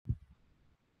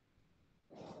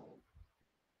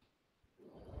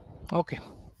Okay.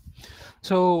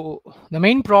 So the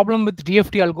main problem with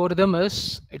DFT algorithm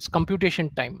is its computation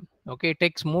time. Okay, it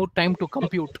takes more time to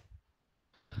compute.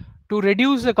 To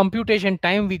reduce the computation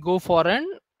time, we go for an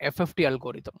FFT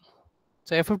algorithm.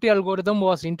 So FFT algorithm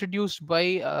was introduced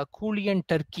by Cooley and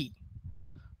Turkey,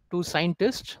 two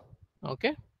scientists.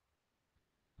 Okay.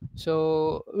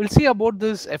 So we'll see about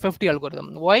this FFT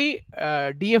algorithm. Why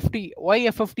DFT? Why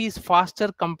FFT is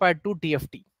faster compared to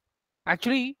DFT?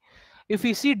 Actually, if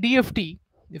we see DFT,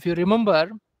 if you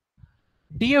remember,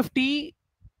 DFT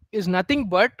is nothing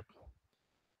but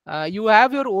you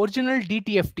have your original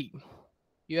DTFT.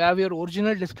 You have your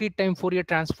original discrete time Fourier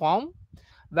transform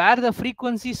where the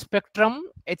frequency spectrum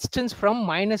extends from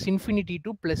minus infinity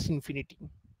to plus infinity.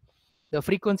 The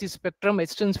frequency spectrum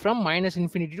extends from minus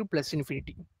infinity to plus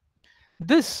infinity.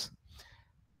 This,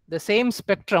 the same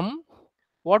spectrum,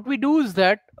 what we do is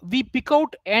that we pick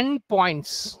out n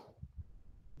points.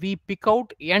 We pick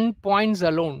out n points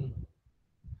alone.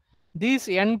 These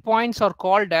n points are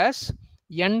called as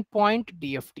n point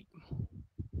DFT.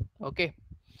 Okay,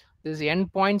 these n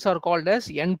points are called as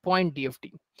n point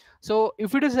DFT. So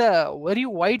if it is a very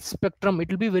wide spectrum, it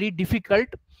will be very difficult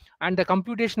and the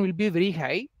computation will be very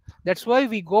high. That's why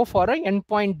we go for a n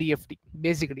point DFT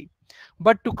basically.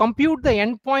 But to compute the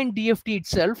n point DFT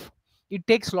itself, it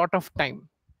takes a lot of time.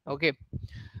 Okay,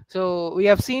 so we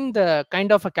have seen the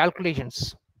kind of a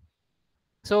calculations.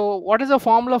 So what is the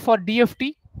formula for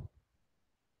DFT?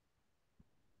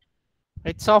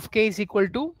 H of k is equal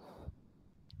to,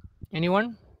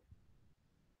 anyone?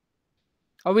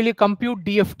 How will you compute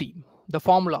DFT? The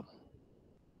formula.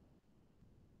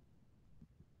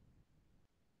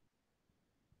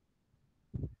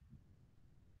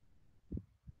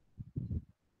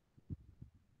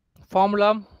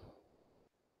 Formula.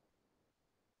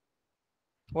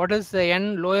 What is the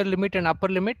n lower limit and upper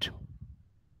limit?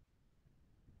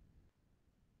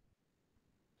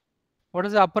 What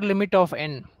is the upper limit of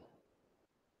n?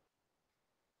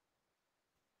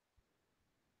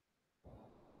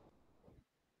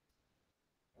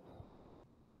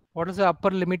 What is the upper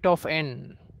limit of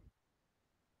n?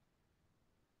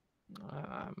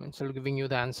 I'm still giving you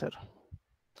the answer.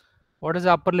 What is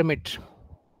the upper limit?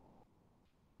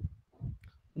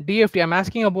 DFT. I'm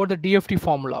asking about the DFT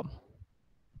formula.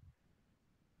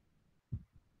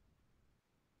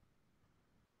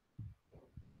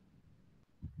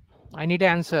 I need an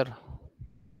answer.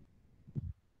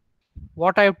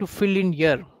 What I have to fill in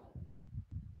here?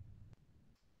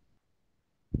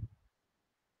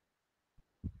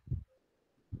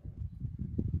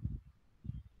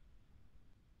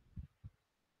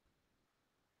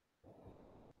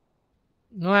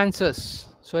 No answers.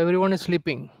 So everyone is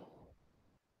sleeping.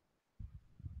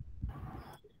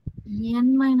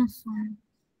 n minus 1.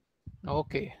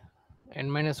 Okay. N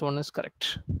minus 1 is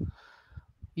correct.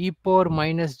 E power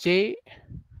minus j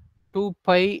 2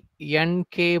 pi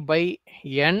nk by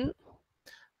n,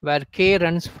 where k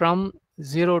runs from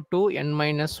 0 to n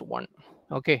minus 1.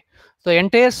 Okay. So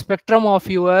entire spectrum of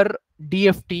your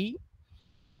DFT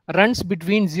runs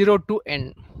between 0 to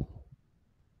n.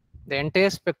 The entire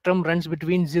spectrum runs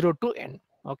between 0 to n.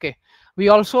 Okay. We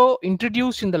also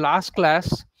introduced in the last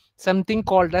class something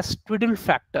called as twiddle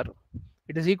factor.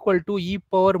 It is equal to e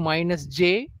power minus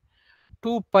j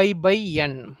 2 pi by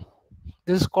n.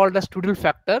 This is called as twiddle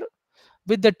factor.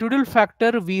 With the twiddle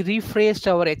factor, we rephrased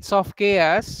our h of k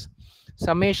as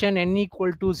summation n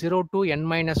equal to 0 to n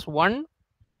minus 1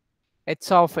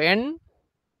 h of n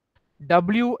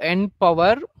wn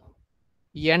power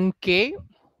nk,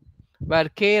 where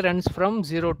k runs from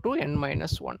 0 to n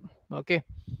minus 1. Okay.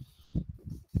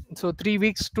 So 2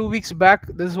 weeks back,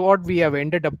 this is what we have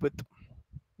ended up with.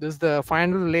 This is the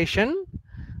final relation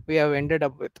we have ended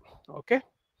up with. Okay.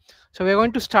 So we're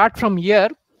going to start from here.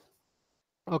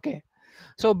 Okay.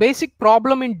 So basic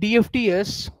problem in DFT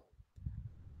is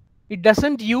it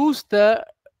doesn't use the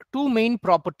two main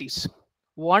properties.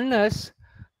 One is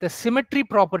the symmetry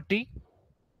property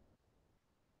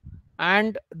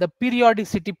and the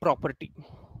periodicity property.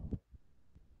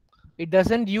 It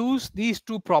doesn't use these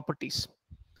two properties.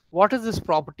 What is this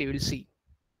property? We'll see.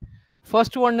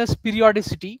 First one is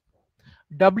periodicity.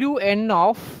 Wn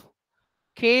of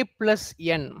k plus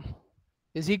n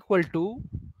is equal to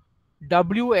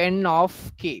Wn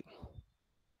of k.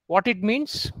 What it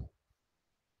means?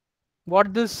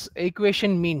 What this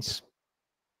equation means?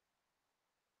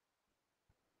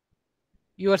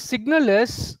 Your signal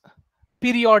is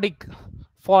periodic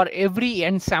for every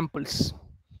n samples.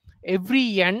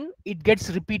 Every n, it gets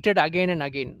repeated again and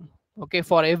again. Okay,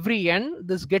 for every n,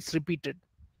 this gets repeated.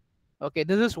 Okay,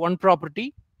 this is one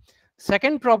property.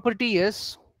 Second property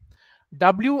is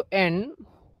Wn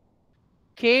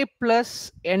k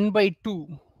plus n by 2,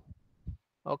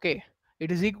 okay,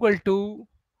 it is equal to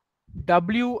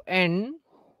wn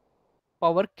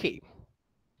power k.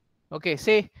 Okay,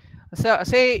 say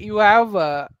you have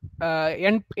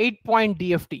 8-point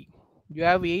DFT. You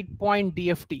have 8-point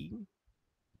DFT.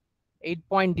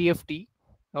 8-point DFT.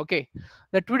 Okay,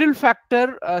 the twiddle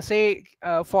factor say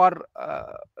for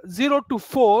 0 to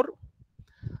 4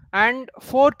 and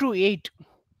 4 to 8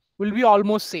 will be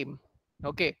almost same.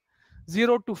 Okay,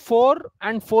 0 to 4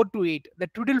 and 4 to 8, the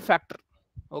twiddle factor,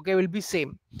 okay, will be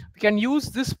same. We can use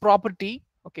this property.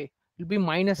 Okay, it will be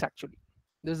minus actually.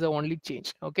 This is the only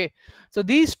change. Okay, so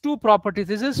these two properties,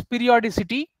 this is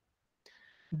periodicity,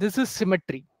 this is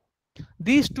symmetry,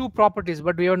 these two properties,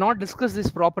 but we have not discussed these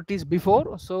properties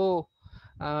before, so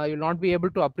you'll not be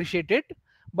able to appreciate it,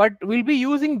 but we'll be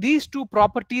using these two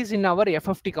properties in our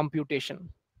FFT computation.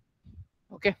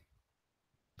 Okay,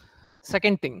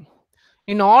 second thing,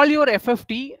 in all your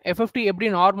FFT every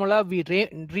normala we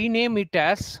rename it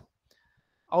as,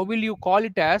 how will you call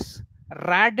it, as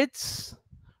radix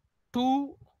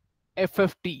to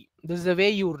FFT. This is the way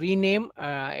you rename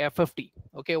FFT.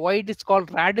 Okay, why it is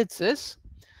called radix is,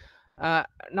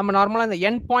 நம்ம நார்மலா இந்த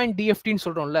n point DFT ன்னு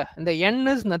சொல்றோம்ல, இந்த n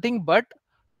is nothing but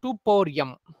 2 power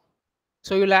m.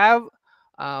 So you'll have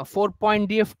 4-point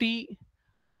DFT,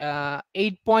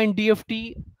 8-point DFT,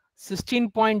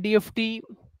 16-point DFT,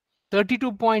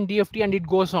 32-point DFT, and it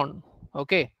goes on.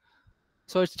 Okay,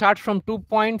 so it starts from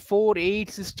 2.4, 8,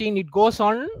 16, it goes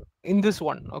on in this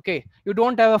one. Okay, you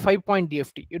don't have a 5-point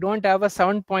DFT, you don't have a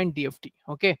 7-point DFT.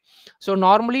 Okay, so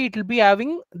normally it will be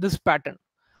having this pattern.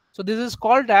 So this is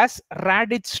called as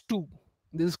radix 2.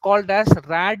 This is called as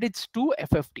radix 2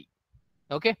 FFT.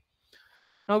 Okay,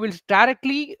 now we'll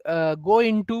directly go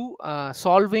into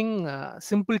solving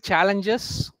simple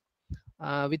challenges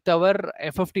with our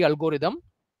FFT algorithm.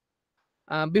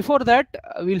 Before that,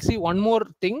 we'll see one more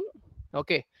thing.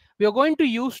 Okay, we are going to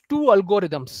use two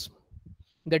algorithms,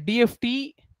 the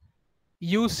DFT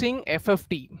using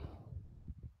FFT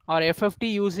or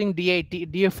FFT using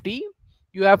DFT.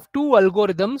 You have two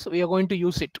algorithms, we are going to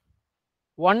use it.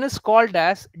 One is called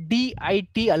as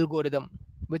DIT algorithm,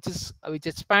 which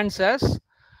expands as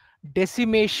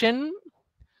decimation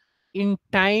in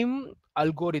time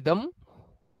algorithm,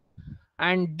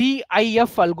 and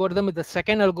DIF algorithm is the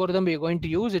second algorithm we are going to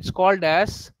use. It's called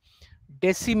as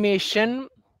decimation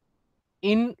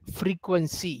in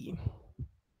frequency.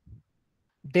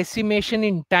 Decimation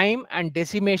in time and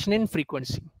decimation in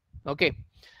frequency. Okay,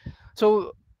 so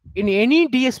in any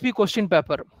DSP question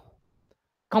paper,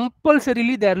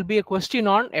 compulsorily there will be a question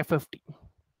on FFT.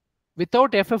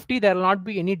 Without FFT there will not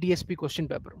be any DSP question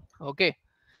paper. Okay,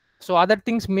 so other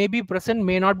things may be present,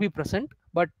 may not be present,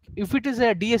 but if it is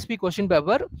a DSP question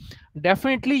paper,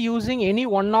 definitely using any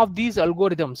one of these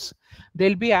algorithms,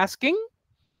 they'll be asking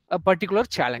a particular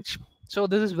challenge. So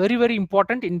this is very, very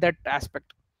important in that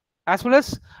aspect, as well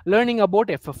as learning about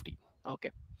FFT.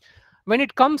 Okay, when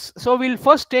it comes, so we'll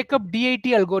first take up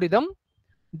DIT algorithm,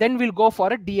 then we'll go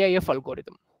for a DIF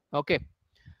algorithm. Okay,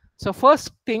 so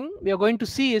first thing we are going to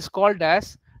see is called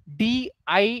as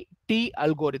DIT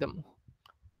algorithm.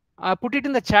 Put it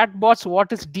in the chat box,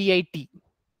 what is DIT?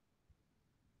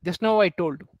 Just now I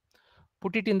told,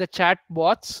 put it in the chat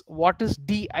box, what is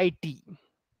DIT?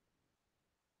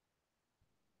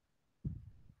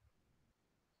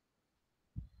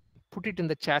 Put it in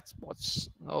the chat box.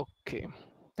 Okay,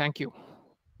 thank you.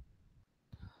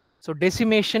 So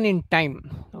decimation in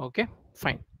time. Okay,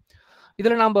 fine.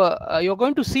 You're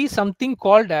going to see something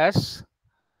called as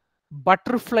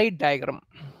butterfly diagram.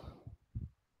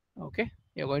 Okay,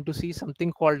 you're going to see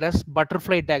something called as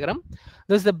butterfly diagram.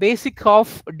 This is the basic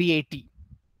of DIT.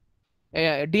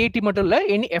 DIT மட்டும் இல்ல,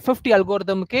 any FFT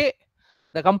algorithm ke,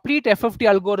 the complete FFT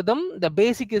algorithm, the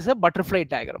basic is a butterfly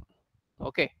diagram.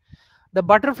 Okay, the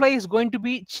butterfly is going to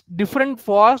be different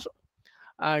for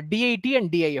DIT and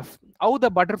DIF. How the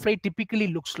butterfly typically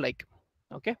looks like.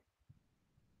 Okay,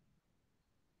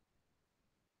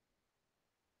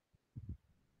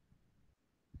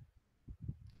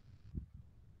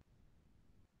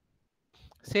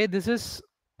 say this is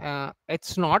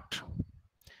H0,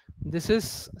 this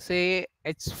is say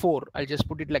H4. I'll just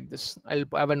put it like this, I'll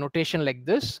have a notation like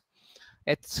this,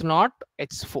 H0,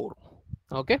 H4.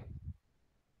 Okay,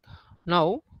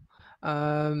 now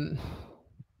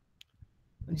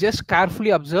just carefully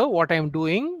observe what I am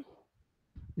doing.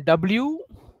 W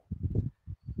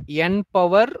n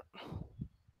power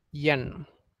n,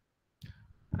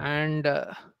 and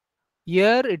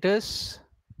here it is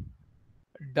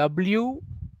W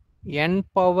n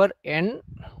power n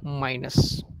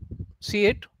minus. See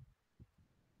it?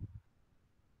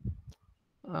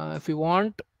 If you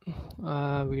want,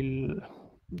 we'll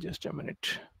just a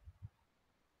minute.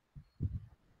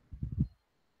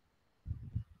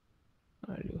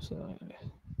 I'll use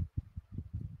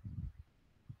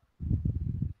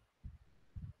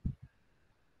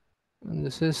and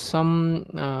this is some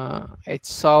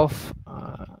h of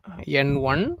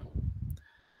n1.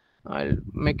 I'll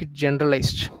make it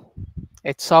generalized.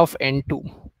 H of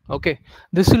n2. Okay,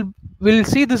 this we'll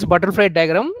see this butterfly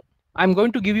diagram. I'm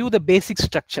going to give you the basic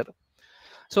structure.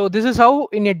 So this is how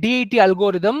in a DIT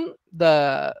algorithm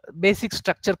the basic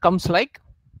structure comes like.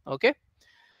 Okay,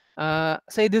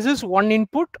 say this is one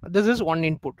input, this is one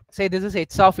input. Say this is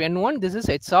h of n1, this is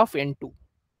h of n2.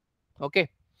 Okay,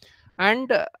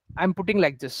 and I'm putting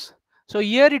like this. So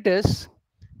here it is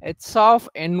h of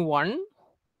n1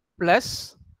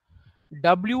 plus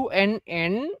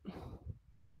wnn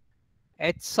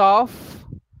h of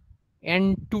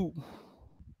n2.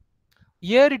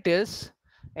 Here it is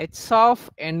h of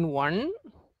n1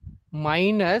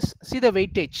 minus, see the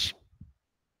weightage.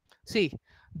 See,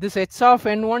 this h of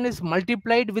n1 is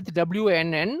multiplied with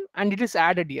wnn and it is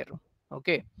added here.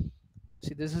 Okay,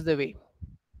 see, this is the way.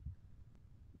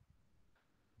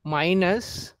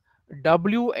 Minus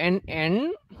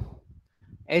wnn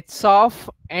h of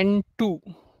n2.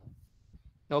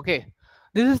 Okay,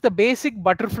 this is the basic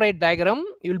butterfly diagram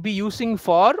you will be using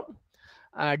for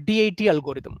DIT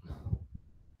algorithm.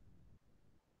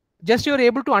 Just you're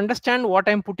able to understand what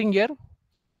I'm putting here.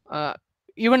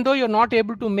 Even though you're not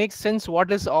able to make sense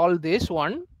what is all this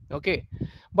one. Okay,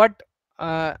 but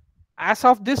as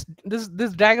of this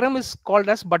diagram is called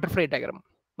as butterfly diagram.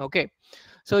 Okay,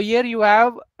 so here you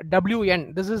have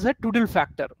wn, this is a twiddle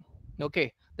factor.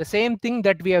 Okay, the same thing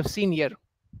that we have seen here,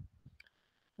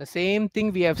 the same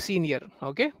thing we have seen here.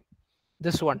 Okay,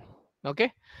 this one.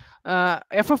 Okay,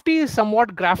 FFT is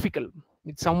somewhat graphical.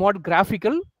 It's somewhat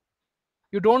graphical.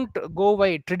 You don't go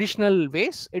by traditional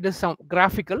ways. It is some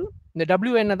graphical. The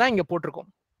wn தான் இங்க போட்டிருக்கோம்.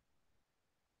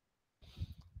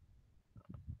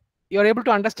 You're able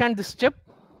to understand this step.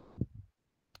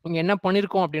 இங்க என்ன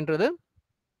பண்ணிருக்கோம் அப்படின்றது.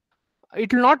 It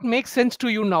will not make sense to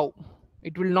you now.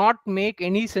 It will not make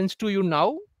any sense to you now.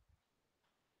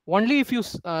 Only if you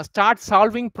start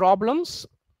solving problems,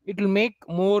 it will make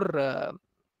more.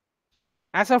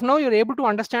 As of now, you're able to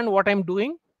understand what I'm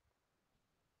doing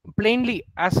plainly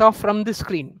as of from the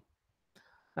screen.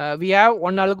 We have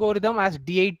one algorithm as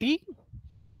DIT.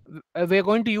 We're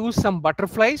going to use some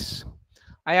butterflies.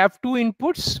 I have two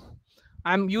inputs.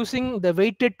 I'm using the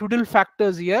weighted twiddle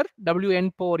factors here,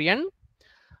 wn power n.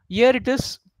 Here it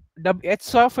is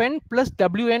h of n plus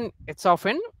wn h of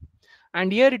n,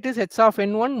 and here it is h of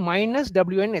n1 minus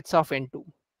wn h of n2.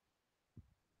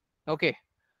 Okay,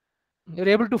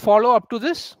 you're able to follow up to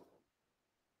this.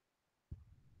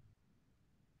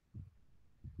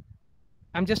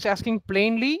 I'm just asking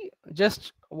plainly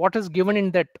just what is given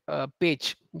in that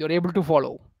page. You're able to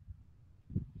follow.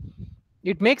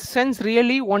 It makes sense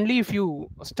really only if you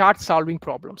start solving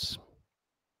problems.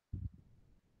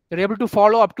 You're able to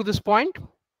follow up to this point.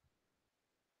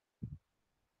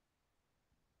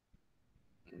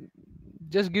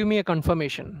 Just give me a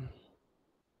confirmation.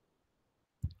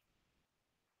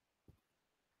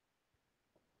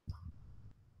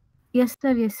 Yes,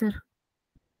 sir. Yes, sir.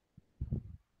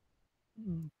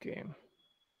 Okay.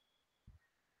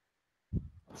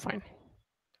 Fine.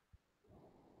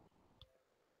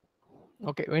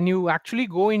 Okay, when you actually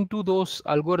go into those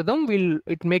algorithm,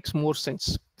 it makes more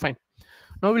sense. Fine.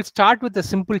 Now we'll start with a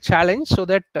simple challenge so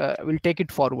that we'll take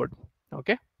it forward.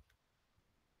 Okay.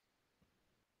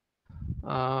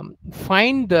 We'll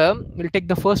take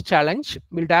the first challenge.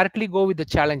 We'll directly go with the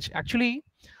challenge. Actually,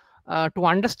 to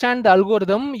understand the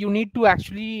algorithm, you need to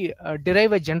actually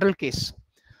derive a general case.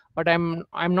 But I'm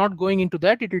not going into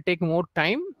that. It will take more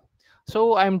time.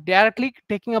 So I'm directly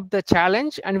taking up the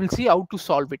challenge and we'll see how to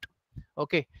solve it.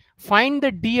 Okay. Find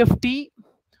the DFT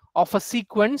of a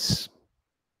sequence.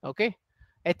 Okay.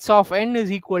 H of n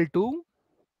is equal to,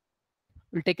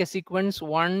 we'll take a sequence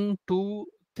 1, 2,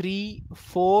 3,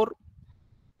 4,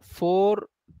 4,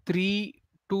 3,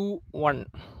 2, 1,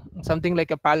 something like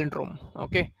a palindrome.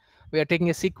 Okay, we are taking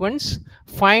a sequence.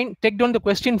 Take down the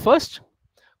question first.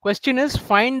 Question is,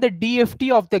 find the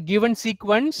DFT of the given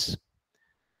sequence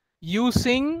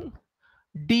using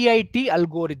DIT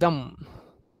algorithm.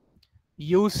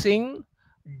 Using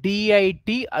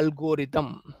DIT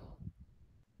algorithm.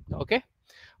 Okay,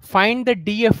 find the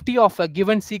DFT of a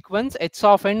given sequence. H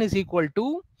of n is equal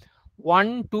to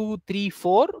 1, 2, 3,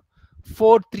 4,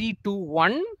 4, 3, 2,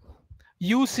 1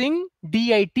 using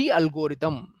DIT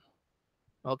algorithm.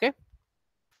 Okay.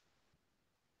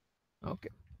 Okay.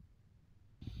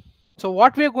 So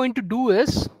what we are going to do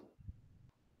is,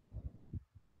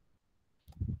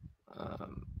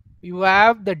 you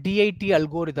have the DIT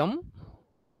algorithm.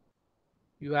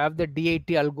 You have the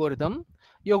DIT algorithm.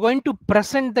 You're going to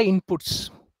present the inputs.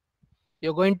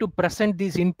 You're going to present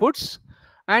these inputs,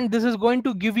 and this is going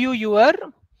to give you your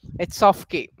h of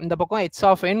k. இந்த பக்கம் h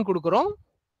of n கொடுக்கிறோம்,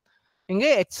 இங்க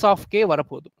h of k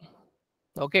வரப்போகுது.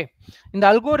 Okay, இந்த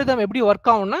algorithm எப்படி work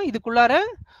ஆகும்னா, இதுக்குள்ளார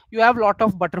you have lot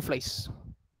of butterflies.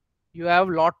 You have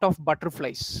lot of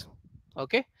butterflies.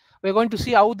 Okay, we're going to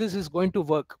see how this is going to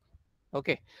work.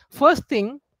 Okay, first thing,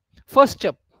 first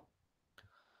step,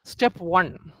 step 1.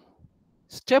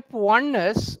 Step 1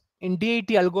 is in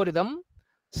DIT algorithm.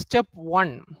 Step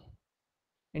 1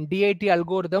 in DIT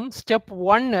algorithm, step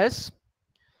 1 is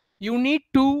you need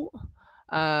to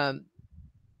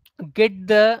get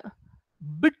the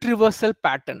bit reversal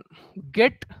pattern.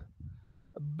 Get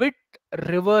bit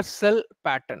reversal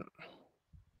pattern.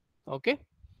 Okay,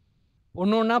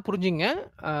 ஒன்னொன்னா புரிஞ்சுங்க,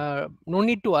 no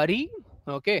need to hurry.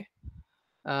 Okay,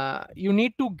 you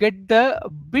need to get the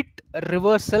bit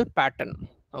reversal pattern.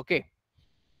 Okay,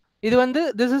 இது வந்து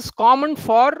this is common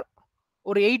for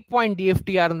ஒரு 8 point DFT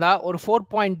இருந்தா, ஒரு 4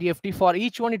 point DFT, for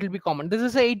each one it will be common. This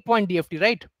is a 8 point DFT,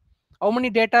 right? How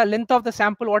many data, length of the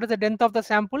sample? What is the length of the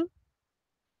sample?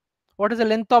 What is the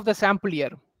length of the sample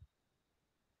here?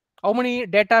 How many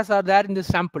data are there in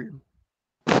this sample?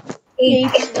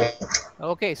 8.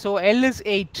 Okay, so L is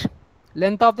 8.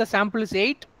 Length of the sample is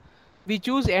 8. We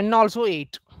choose N also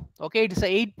 8. Okay, it is a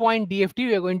 8 point DFT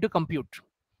we are going to compute.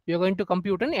 We are going to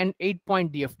compute an 8 point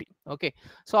DFT. Okay,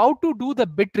 so how to do the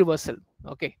bit reversal?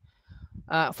 Okay,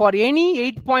 for any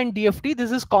 8 point DFT,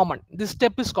 this is common. This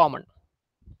step is common.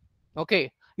 Okay,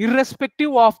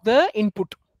 irrespective of the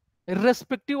input.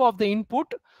 Irrespective of the input,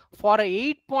 for a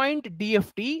 8 point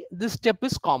DFT, this step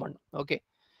is common. Okay,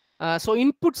 so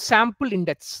input sample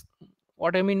index.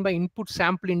 What I mean by input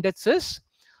sample index is,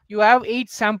 you have 8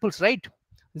 samples, right?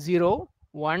 0,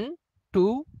 1,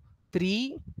 2,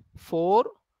 3, 4,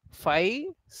 5,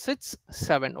 6,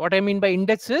 7. What I mean by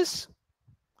index is,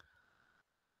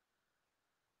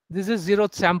 this is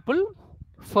 0th sample,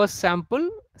 first sample,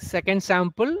 second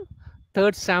sample,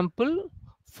 third sample,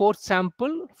 fourth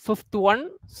sample, fifth one,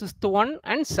 sixth one,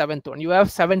 and seventh one. You have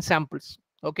 7 samples.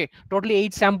 Okay, totally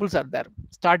 8 samples are there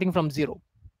starting from 0.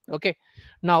 Okay,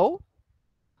 now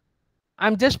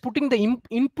I'm just putting the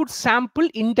input sample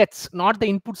index, not the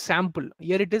input sample.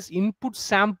 Here it is input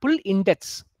sample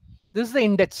index. This is the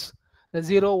index. The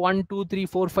 0, 1, 2, 3,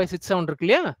 4, 5, 6, 7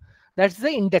 clear. That's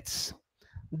the index.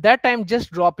 That I'm just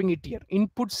dropping it here.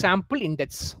 Input sample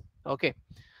index. Okay.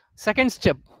 Second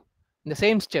step, the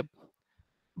same step,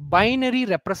 binary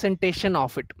representation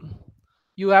of it.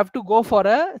 You have to go for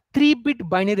a 3-bit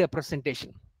binary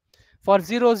representation. For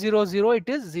 0, 0, 0, it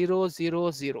is 0,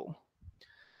 0, 0.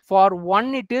 For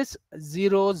 1, it is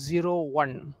 0, 0,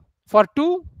 1. For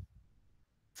 2,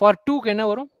 what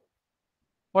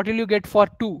will you get for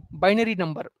 2? Binary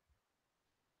number.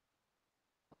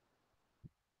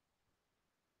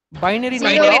 Binary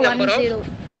number of 0.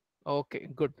 Okay,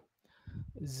 good.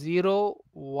 0,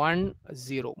 1,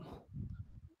 0.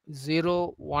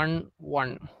 0, 1,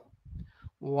 1.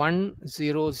 1,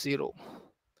 0, 0.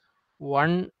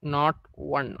 1, not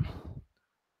 1.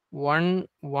 1,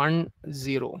 1,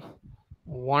 0.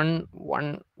 1,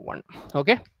 1, 1.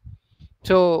 Okay,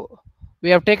 so we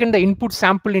have taken the input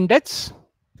sample index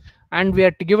and we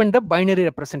are given the binary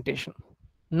representation.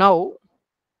 Now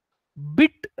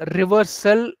bit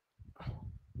reversal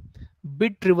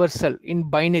in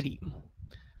binary.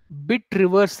 Bit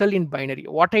reversal in binary.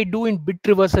 What I do in bit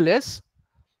reversal is,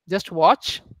 just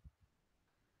watch.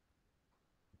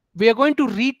 We are going to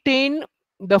retain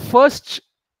the first,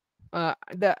 we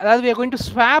are going to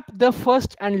swap the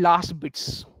first and last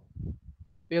bits.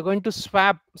 We are going to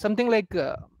swap something like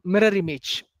a mirror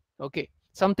image. Okay,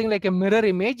 something like a mirror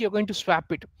image, you're going to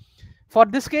swap it. For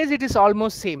this case, it is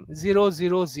almost same, 0,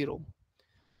 0, 0.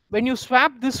 When you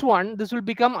swap this one, this will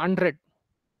become 100,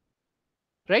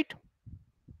 right?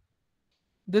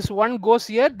 This 1 goes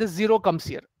here, this 0 comes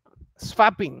here.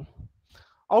 Swapping.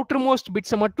 Outermost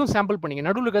bits mattum sample panninga,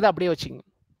 nadu lukada appadiye vechinga.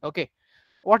 Okay,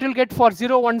 what you'll get for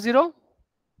 0, 1, 0?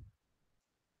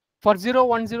 For 0,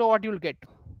 1, 0, what you will get?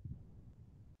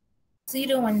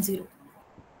 0, 1, 0.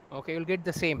 Okay, you'll get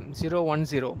the same, 0, 1,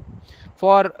 0.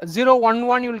 For 0, 1,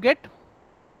 1, you will get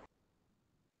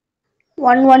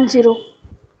 1, 1, 0.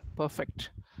 Perfect.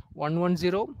 1, 1,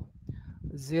 0,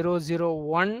 0, 0,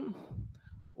 1,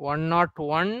 1, not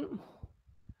 1,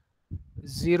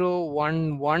 0,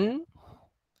 1, 1,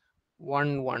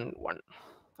 1, 1, 1.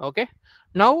 Okay,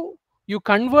 now you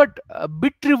convert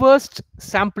bit reversed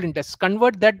sample index,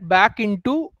 convert that back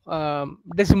into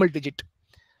decimal digit.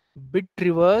 Bit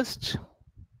reversed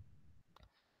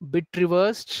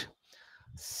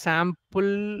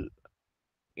sample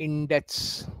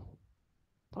index.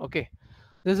 Okay,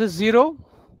 this is 0,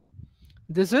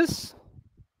 this is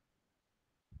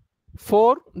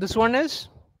 4, this one is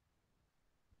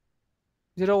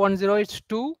 0 1 0, it's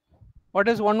 2. What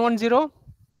is 1 1 0?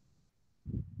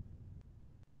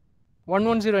 1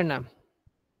 1 0 enna?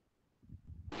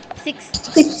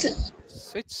 6.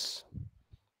 6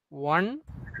 1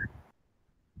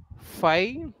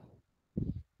 5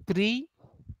 3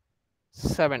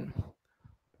 7.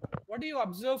 What do you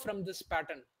observe from this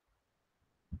pattern?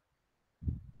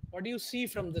 What do you see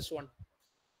from this one?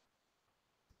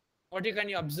 What can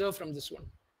you observe from this one?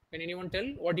 Can anyone tell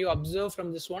what you observe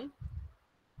from this one?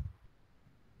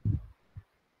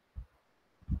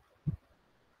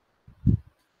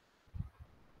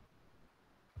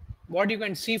 What you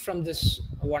can see from this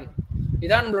one?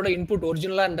 Idan nammaloda input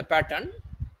original and the pattern.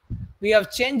 We have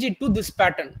changed it to this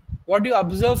pattern. What do you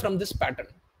observe from this pattern?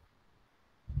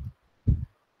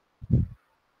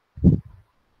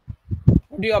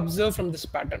 What do you observe from this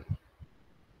pattern?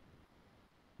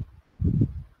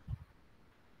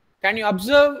 Can you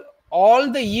observe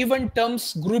all the even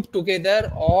terms grouped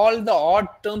together, all the odd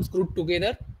terms grouped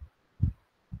together?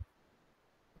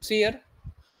 See here,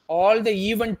 all the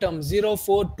even terms 0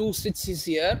 4 2 6 is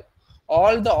here,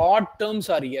 all the odd terms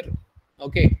are here.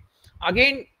 Okay,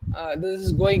 again this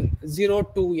is going 0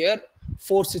 2 here,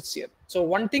 4 6 here. So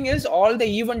one thing is all the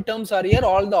even terms are here,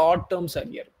 all the odd terms are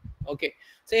here. Okay,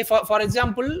 say for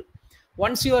example,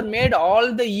 once you are made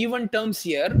all the even terms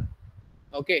here,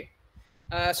 okay,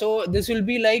 so this will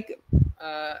be like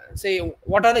say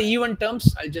what are the even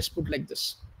terms? I'll just put like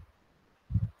this.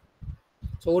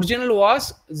 So original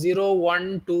was 0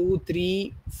 1 2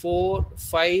 3 4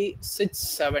 5 6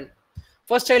 7.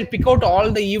 First I'll pick out all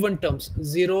the even terms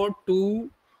 0 2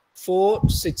 4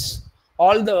 6,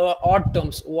 all the odd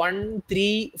terms 1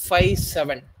 3 5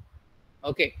 7.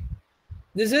 Okay,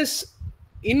 this is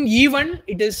in even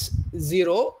it is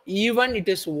 0, even it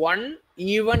is 1,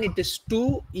 even it is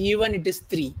 2, even it is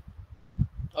 3.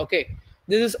 Okay,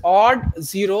 this is odd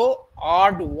 0,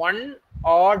 odd 1,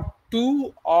 odd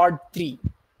 2, odd 3.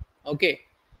 Okay,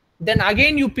 then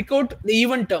again you pick out the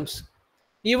even terms.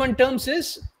 Even terms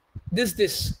is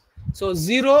this. So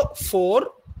 0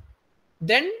 4,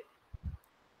 then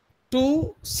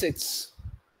 2 6,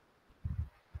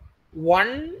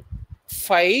 1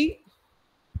 5,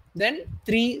 then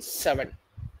 3 7.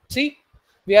 See,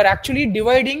 we are actually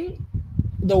dividing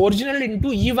the original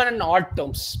into even and odd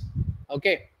terms.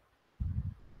 Okay,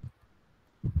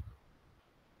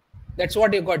 that's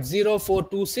what you got, 0 4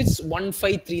 2 6 1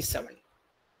 5 3 7.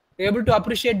 You're able to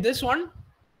appreciate this one?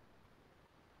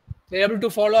 You're able to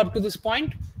follow up to this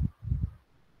point?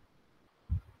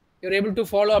 You're able to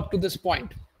follow up to this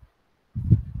point?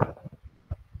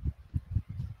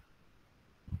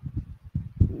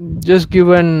 Just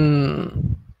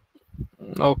given.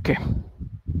 Okay,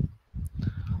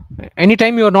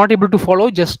 anytime you are not able to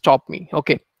follow, just stop me.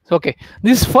 Okay, so okay,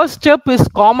 this first step is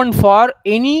common for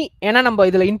any number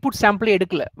idla input sample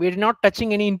edukala, we are not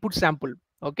touching any input sample.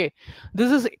 Okay,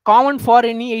 this is common for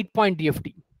any 8-point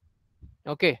DFT.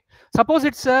 Okay, suppose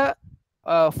it's a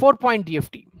 4-point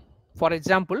DFT. For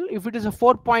example, if it is a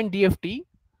 4-point DFT,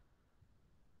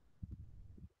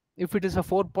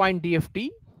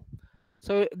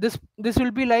 so this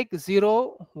will be like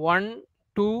 0 1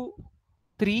 2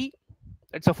 3.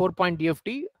 It's a 4-point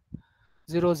DFT.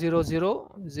 0 0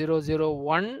 0 0 0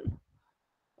 1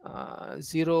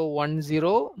 0 1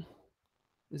 0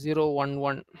 0 1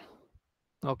 1.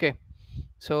 Okay,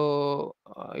 so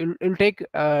it'll take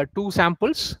 2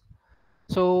 samples,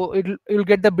 so you'll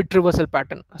get the bit reversal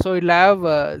pattern. So it'll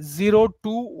have 0 2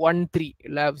 1 3.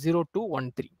 It'll have 0 2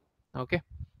 1 3. Okay,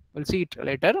 we'll see it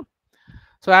later.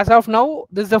 So as of now,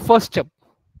 this is the first step.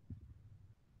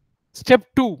 Step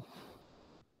 2.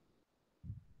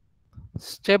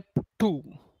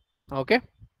 Okay,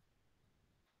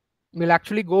 we'll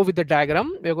actually go with the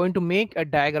diagram. We're going to make a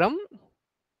diagram.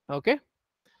 Okay,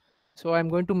 so I'm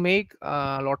going to make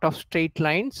a lot of straight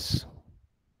lines.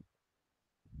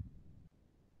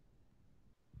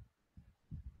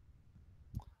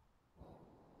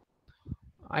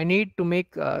 I need to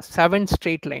make 7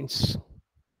 straight lines.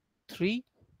 3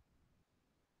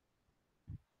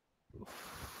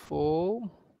 4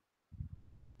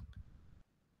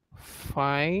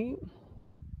 5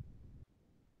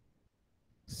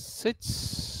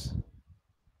 6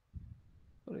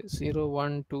 0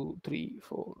 1 2 3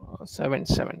 4 7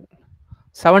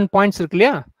 7 points.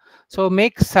 Clear? So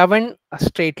make 7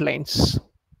 straight lines.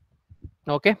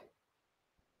 Okay.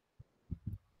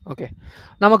 Okay.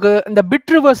 நமக்கு இந்த bit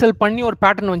reversal பண்ணி ஒரு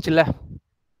pattern வந்துச்சுல.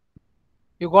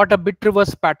 You got a bit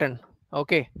reverse pattern.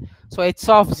 Okay. So h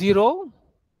of 0,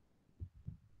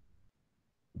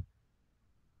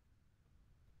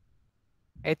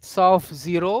 h of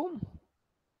 0,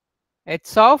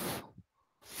 h of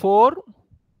 4,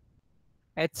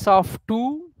 h of 2,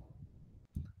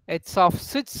 h of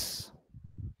 6,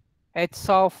 h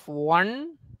of 1,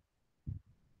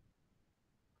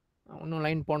 இன்னும்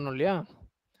line போடணும் இல்லையா,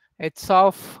 h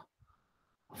of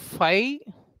 5,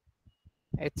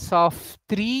 h of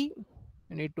 3,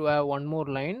 you need to have one more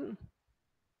line,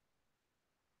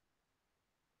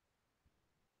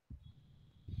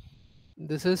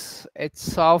 this is h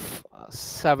of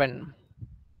 7.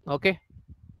 Okay,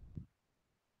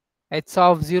 h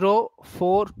of 0,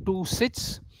 4, 2, 6,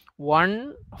 1,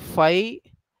 5,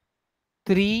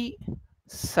 3,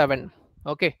 7.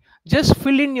 Okay, just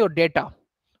fill in your data.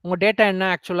 Your data enna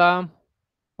actually,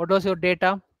 what was your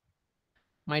data?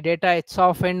 My data h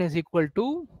of n is equal to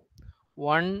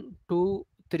 1, 2,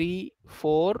 3,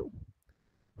 4,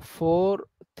 4,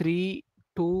 3,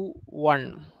 2,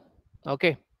 1.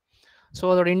 Okay,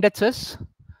 so the indexes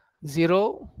 0,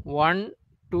 1,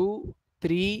 2,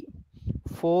 3,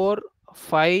 4,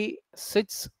 5,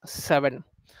 6, 7.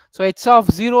 So h of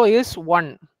 0 is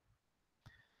 1,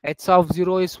 h of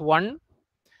 0 is 1,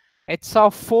 h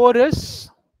of 4 is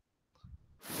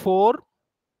 4,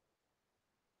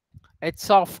 h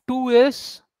of 2 is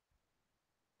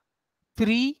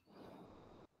 3,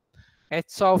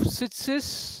 h of 6 is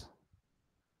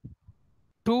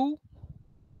 2.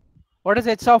 What is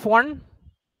h of 1?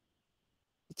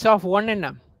 H of 1 and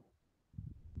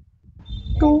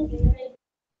 2,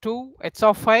 2, h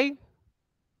of 5,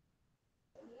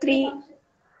 3,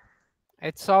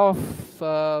 h of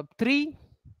 3,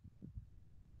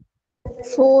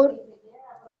 4,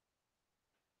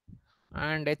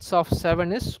 and h of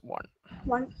 7 is 1.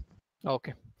 1.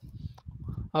 Okay.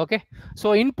 Okay, so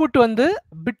input வந்து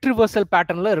bit reversal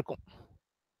pattern ல இருக்கும்.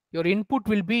 Your input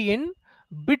will be in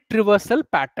bit reversal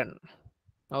pattern.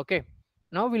 Okay,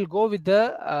 now we'll go with the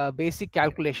basic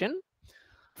calculation.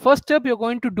 First step, you're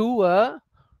going to do a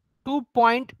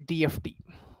 2-point DFT.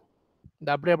 இந்த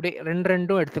அப்படி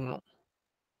ரெண்டும் எடுத்துக்கணும்.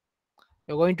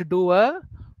 You're going to do a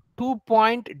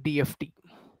 2-point DFT.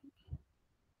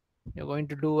 You're going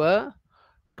to do a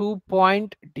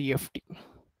 2-point DFT.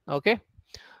 Okay,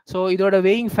 so இதோட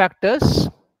weighing factors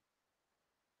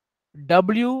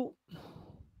W,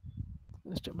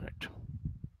 just a minute,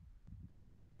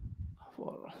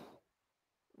 for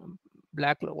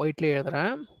black white ல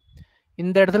எழுதுறேன்.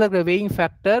 இந்த இடத்துல இருக்கிற weighing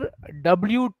factor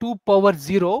W2 power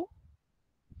 0,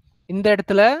 இந்த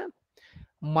இடத்துல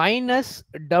minus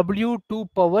W2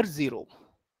 power 0,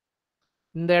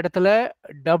 இந்த இடத்துல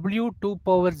W2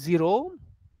 power 0,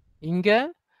 இங்க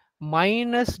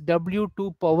minus W2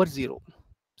 power 0.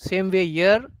 Same way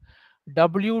here,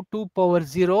 W2 power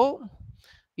 0,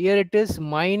 here it is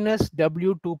minus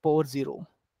W2 power 0.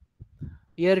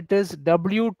 Here it is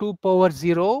W2 power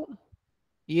 0,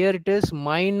 here it is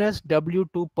minus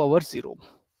W2 power 0.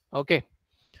 Okay,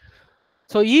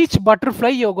 so each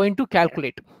butterfly you're going to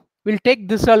calculate. We'll take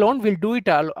this alone, we'll do it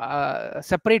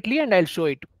separately and I'll show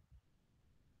it.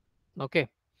 Okay,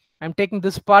 I'm taking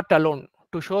this part alone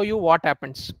to show you what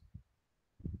happens.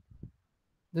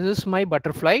 This is my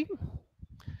butterfly.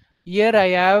 Here I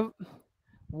have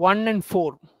 1 and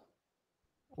 4.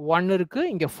 1 இருக்கு,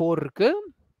 இங்க 4 இருக்கு.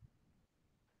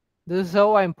 This is how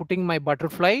I'm putting my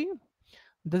butterfly.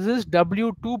 This is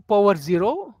W2 power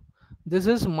 0. This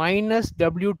is minus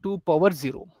W2 power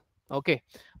 0. Okay,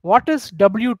 what is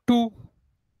W2?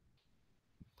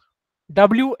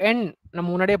 Wn நம்ம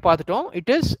முன்னாடியே பார்த்துட்டோம். It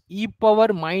is e power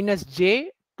minus j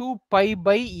 2 pi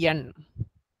by n.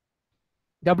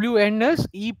 Wn is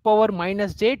e power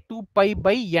minus j 2 pi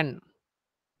by n.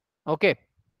 Okay,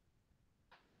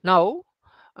 now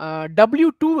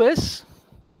W2 is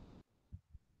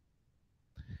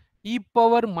e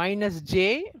power minus j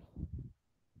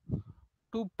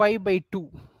 2 pi by 2,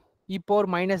 e power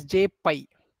minus j pi.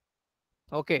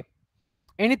 Okay,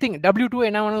 anything W2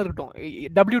 என்ன வேணாலும் இருக்கட்டும்.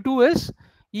 W2 is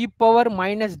e power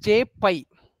minus j pi.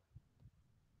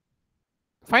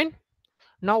 Fine.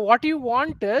 Now what you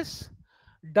want is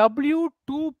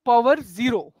W2 power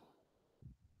 0.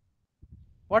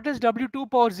 What is W2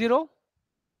 power 0?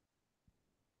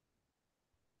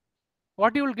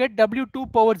 What you will get W2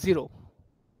 power 0?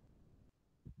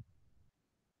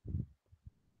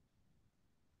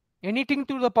 Anything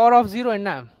to the power of 0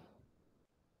 enna?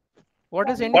 What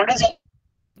is any? What is it?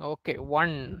 Okay,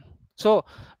 1. So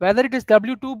whether it is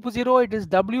W20, it is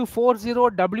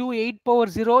W40, W8 power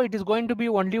 0, it is going to be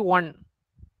only 1.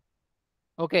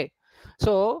 Okay,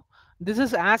 so this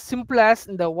is as simple as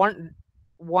the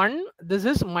 1, this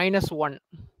is minus 1.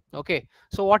 Okay,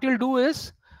 so what you'll do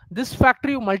is this factor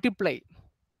you multiply,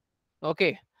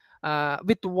 okay,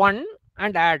 with 1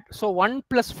 and add. So 1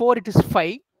 plus 4, it is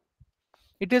 5.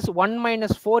 It is 1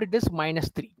 minus 4, it is minus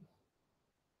 3.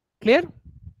 Clear?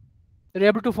 Are you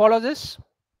able to follow this?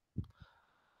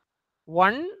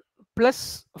 1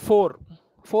 plus 4,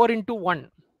 4 into 1,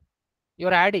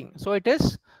 you're adding, so it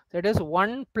is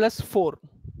 1 plus 4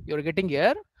 you're getting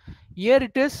here. Here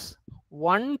it is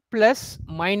 1 plus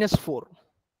minus 4.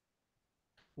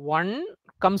 1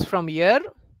 comes from here.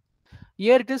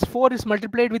 Here it is 4 is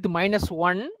multiplied with minus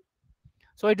 1,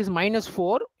 so it is minus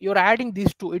 4. You're adding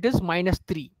these two, it is minus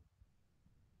 3.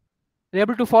 Are you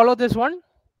able to follow this one?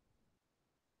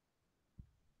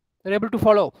 Are you able to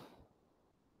follow?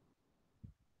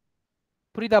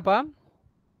 Puridapa?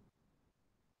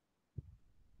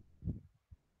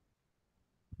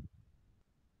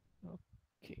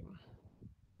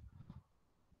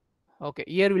 Okay,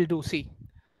 here we'll do C.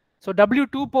 So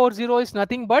W2 power 0 is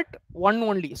nothing but 1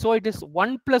 only. So it is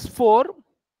 1 plus 4,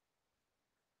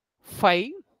 5,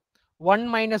 1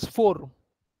 minus 4,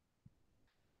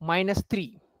 minus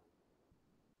 3.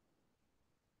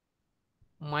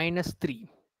 Minus 3.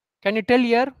 Can you tell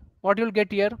here what you'll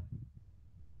get here?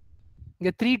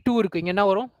 இங்க 3 2 இருக்கு, இங்க என்ன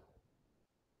வரும்?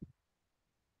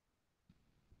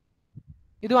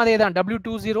 இதுவும் அதேதான்,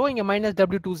 W20 இங்க minus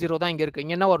W20 தான் இங்க இருக்கு.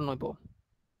 இங்க என்ன வரணும் இப்போ?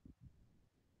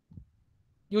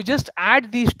 You just add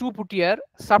these two, put here,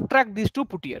 subtract these two,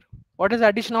 put here. What is the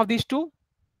addition of these two?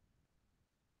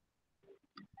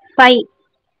 5.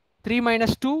 3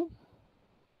 minus 2?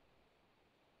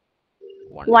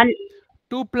 1.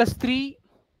 2 plus 3?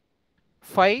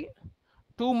 5.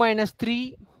 2 minus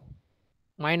 3?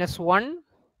 Minus 1.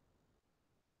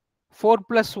 4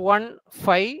 plus 1?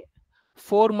 5.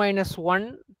 4 minus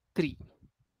 1? 3.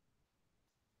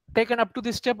 Taken up to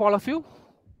this step, all of you?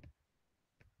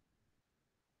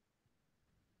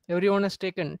 Everyone has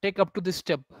taken. Take up to this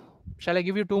step. Shall I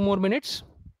give you 2 more minutes?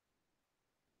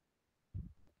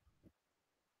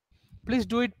 Please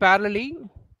do it parallelly.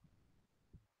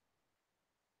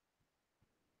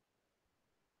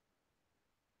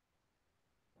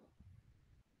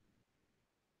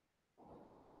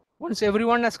 Once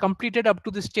everyone has completed up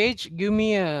to this stage, give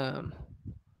me a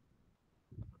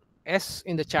S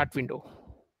in the chat window.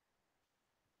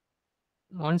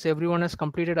 Once everyone has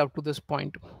completed up to this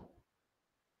point.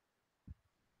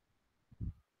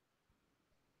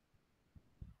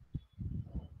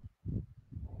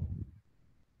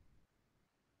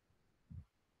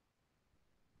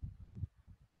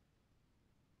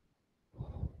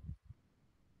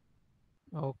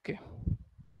 Okay.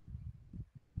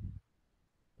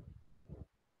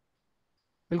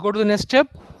 We'll go to the next step.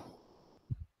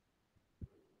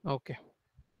 Okay.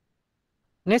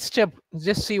 Next step,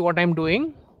 just see what I'm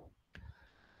doing.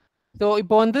 So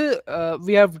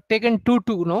we have taken 2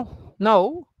 2, no? Now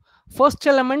first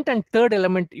element and third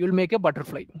element, you'll make a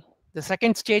butterfly. The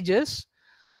second stage is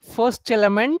first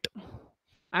element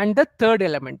and the third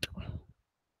element.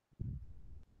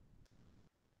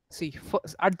 See,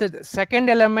 first, at the second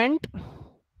element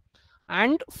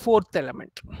and fourth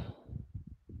element.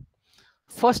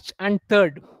 First and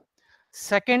third,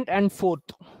 second and fourth.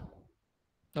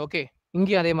 Okay,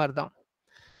 ingi adhe mari dhaan.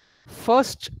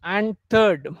 First and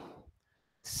third,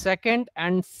 second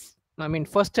and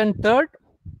first and third,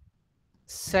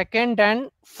 second and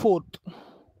fourth.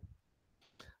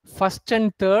 First and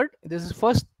third, this is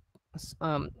first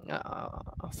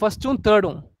and third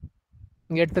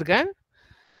இங்க எடுத்துர்க்கேன்.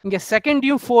 இங்க second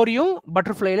யும் 4 யும்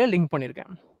பட்டர்ஃப்ளைல link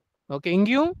பண்ணிருக்கேன். Okay,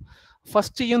 இங்கேயும்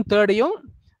first யும் third யும்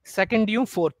second யும்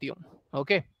fourth யும்.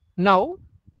 Okay, now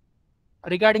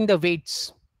regarding the weights,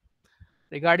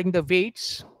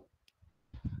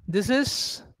 this is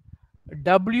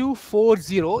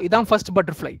W40, idan first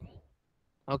butterfly.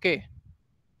 Okay,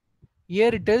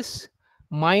 here it is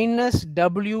minus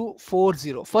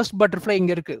W40. First butterfly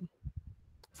inga irukku.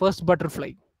 First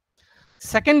butterfly.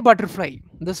 Second butterfly,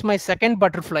 this is my second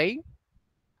butterfly.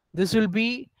 This will be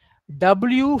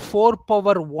W4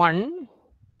 power 1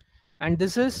 and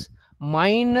this is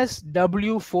minus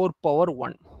W4 power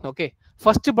 1. Okay,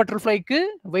 first butterfly ku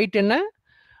weight enna?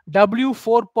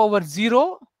 W4 power 0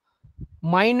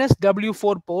 minus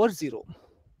W4 power 0.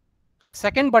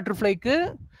 Second butterfly ku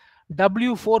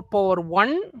W4 power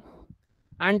 1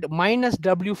 and minus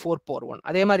W4 power 1.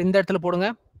 அதே மாதிரி இந்த இடத்துல போடுங்க.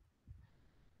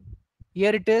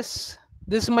 Here it is.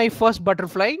 This is my first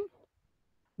butterfly.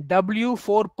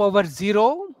 W4 power 0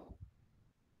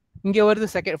 இங்கே வருது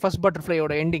first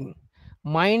பட்டர்ஃப்ளையோட ending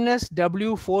minus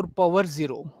w4 power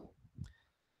 0.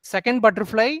 Second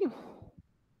butterfly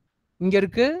இங்க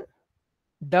இருக்கு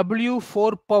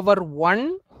w4 power 1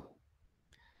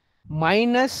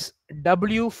 minus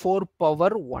w4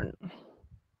 power 1.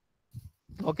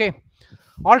 Okay,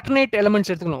 alternate elements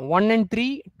எடுத்துக்கணும். 1 and 3,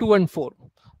 2 and 4.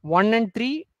 1 and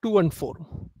 3, 2 and 4.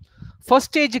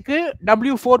 First ஸ்டேஜுக்கு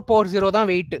w4 power 0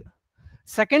 தான் wait.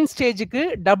 Second ஸ்டேஜுக்கு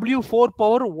w4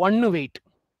 power 1 wait.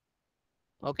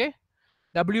 Okay,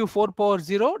 w4 power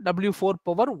 0, w4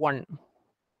 power 1.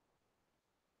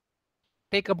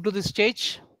 Take up to this stage.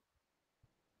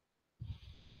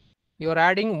 You are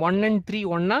adding 1 and 3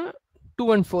 1, 2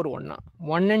 and 4 1.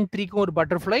 1 and 3 க்கு ஒரு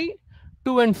butterfly,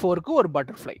 2 and 4 க்கு ஒரு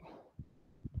butterfly.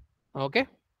 Okay,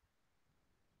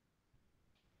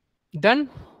 done.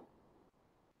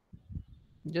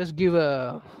 Just give a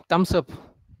thumbs up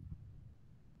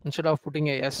instead of putting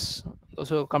a yes.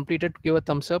 So completed, give a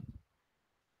thumbs up.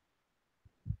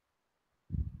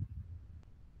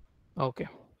 Okay,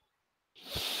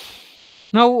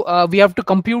 now we have to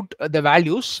compute the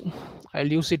values.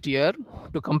 I'll use it here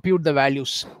to compute the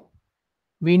values.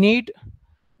 We need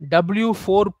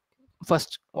w4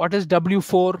 first. What is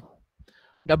w4?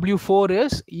 w4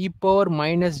 is e power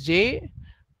minus j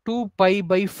 2 pi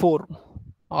by 4,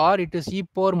 or it is e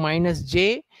power minus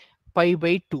j pi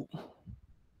by 2.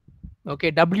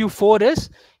 Okay, w4 is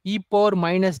e power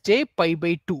minus j pi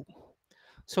by 2.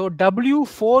 So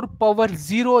w4 power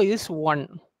 0 is 1.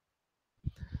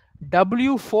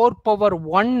 w4 power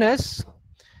 1 is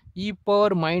e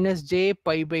power minus j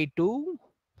pi by 2.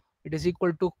 It is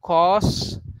equal to cos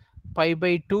pi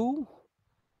by 2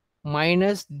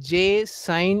 minus j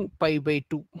sin pi by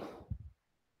 2.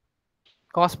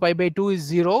 Cos pi by 2 is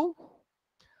 0.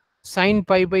 Sin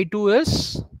pi by 2 is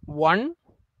 1.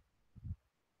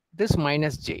 This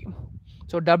minus j.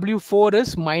 So w4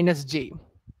 is minus j.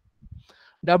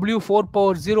 w4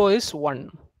 power 0 is 1.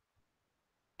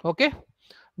 Okay,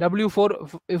 w4,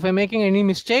 if I'm making any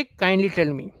mistake, kindly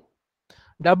tell me.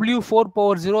 w4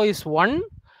 power 0 is 1.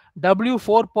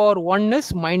 w4 power 1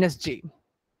 is minus j.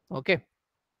 Okay,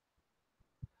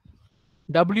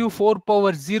 w4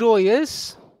 power 0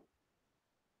 is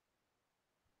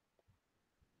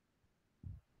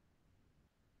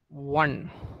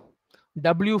 1.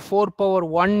 w4 power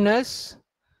 1 is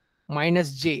minus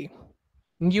j.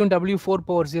 இங்கேயும் w4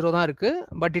 power 0 தான் இருக்கு,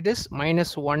 but it is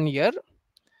minus 1 here.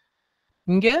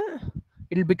 இங்கே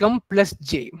it will become plus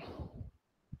j.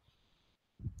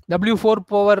 w4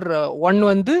 power 1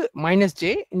 வந்து minus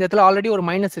j. இந்த இடத்துல already ஒரு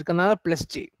minus இருக்கனால plus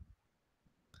j.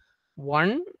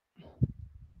 1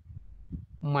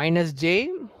 minus j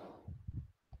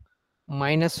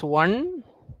minus 1.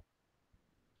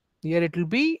 Here it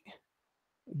will be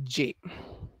j.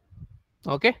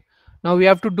 Okay, now we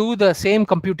have to do the same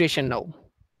computation now.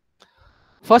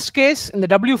 First case, in the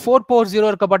w4 power 0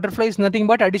 இருக்க butterfly is nothing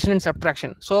but addition and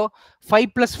subtraction. So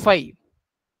 5 plus 5,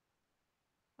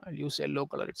 I'll use yellow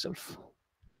color itself.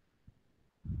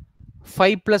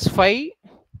 5 plus 5,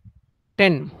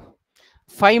 10.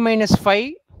 5 minus 5,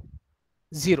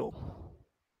 0.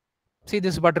 See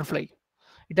this butterfly,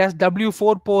 it has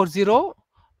w4 power 0,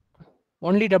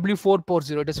 only w4 power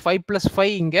 0. It is 5 plus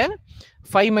 5 inga,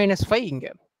 5 minus 5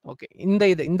 inga. Okay, in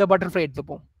the butterfly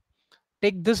எடுத்துப்போம்.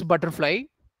 Take this butterfly.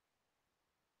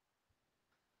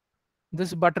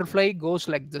 This butterfly goes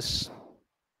like this.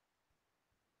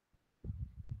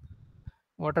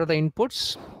 What are the inputs?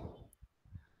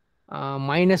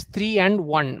 Minus 3 and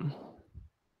 1.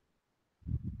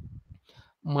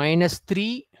 Minus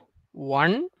 3,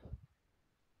 1.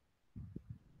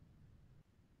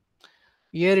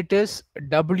 Here it is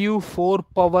w4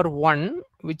 power 1,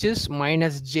 which is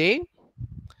minus j.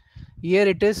 Here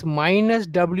it is minus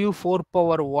w4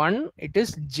 power 1, it is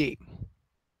j.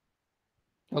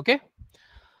 Okay,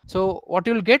 so what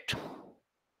you will get?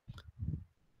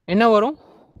 என்ன வரும்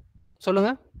சொல்லுங்க?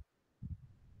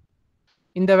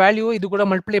 இந்த value இது கூட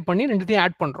multiply பண்ணி ரெண்டுத்தையும்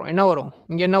add பண்றோம். என்ன வரும்?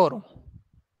 இங்க என்ன வரும்?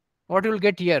 What you will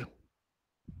get here?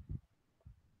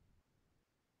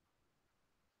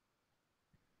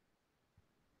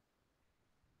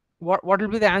 What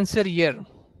will be the answer here?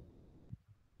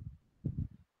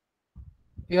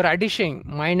 You are addition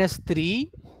minus 3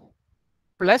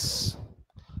 plus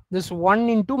this 1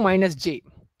 into minus j.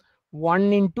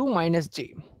 1 into minus j.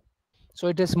 So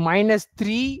it is minus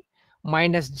 3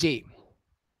 minus j.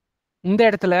 இந்த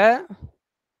இடத்துல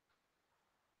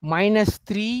minus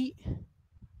 3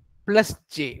 plus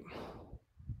j.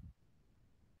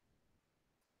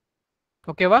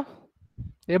 Okay, va?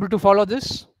 Able to follow this?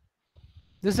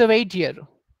 This is a weight here.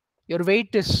 Your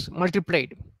weight is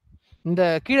multiplied. இந்த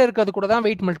கீழே இருக்கிறது கூட தான்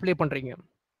wait multiply பண்றீங்க.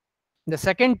 இந்த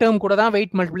second term கூட தான்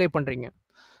வெயிட் மல்டிப்ளை பண்றீங்க.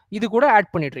 இது கூட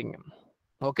ஆட் பண்ணிடுறீங்க.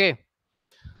 Okay,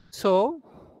 so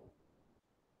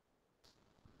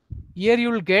here you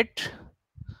will get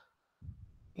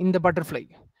in the butterfly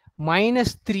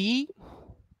 -3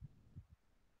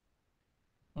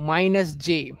 minus j.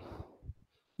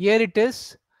 Here it is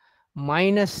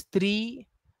 -3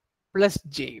 plus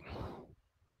j.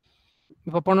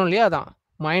 இப்போ பண்ணோம் இல்லையா, அதான்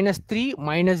 -3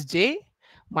 minus j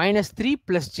 -3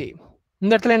 plus j.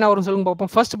 இந்த இடத்துல என்ன வரும் சொல்லுங்க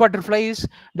பார்ப்போம். ஃபர்ஸ்ட் பட்டர்ஃப்ளை இஸ்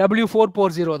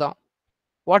W440 தான்.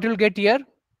 What you'll get here?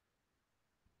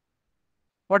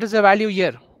 What is the value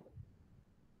here?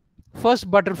 First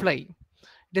butterfly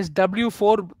it is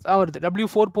W4 வருது.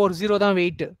 W440 தான்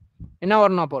வெயிட். என்ன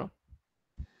வரணும் அப்போ?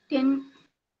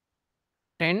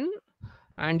 10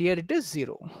 and here it is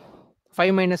 0.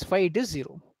 5 minus 5 it is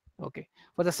 0. Okay,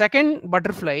 for the second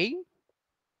butterfly,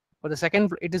 for the second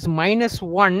it is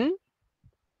 -1.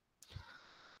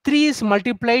 3 is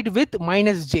multiplied with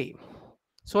minus j,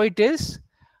 so it is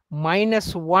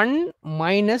 -1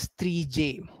 minus 3j.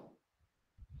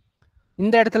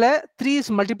 இந்த இடத்துல 3 is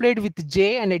multiplied with j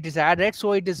and it is added, so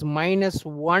it is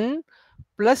 -1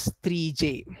 plus 3j.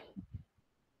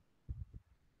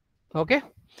 okay,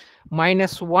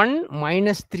 -1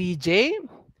 minus 3j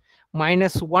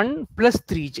 -1 plus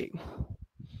 3j.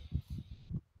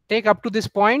 Take up to this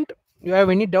point. You have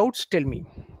any doubts? Tell me.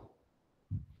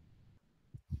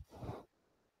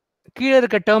 கீழே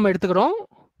இருக்க term எடுத்துக்கிறோம்.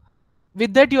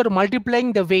 With that you are multiplying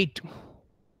the weight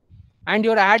and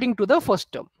you are adding to the first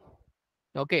term.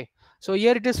 Okay, so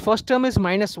here it is first term is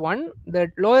 -1, the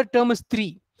lower term is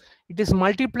 3. It is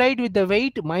multiplied with the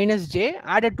weight minus j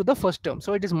added to the first term, so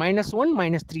it is -1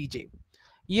 minus 3j.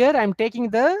 Here I am taking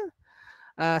the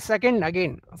second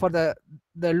again. For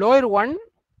the lower one,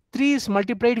 3 is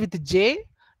multiplied with j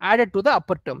added to the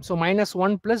upper term, so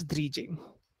 -1 plus 3j.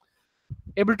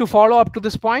 Able to follow up to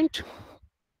this point?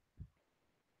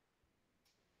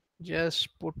 Just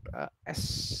put a S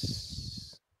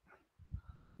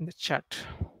in the chat.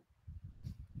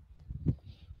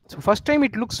 So first time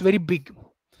it looks very big,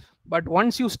 but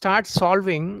once you start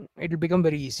solving it will become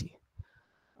very easy.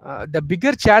 The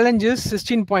bigger challenge is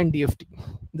 16-point DFT.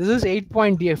 This is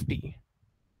 8-point DFT.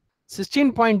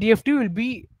 16-point DFT will be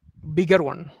bigger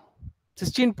one.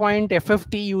 16-point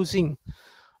FFT using,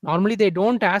 normally they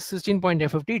don't ask 16-point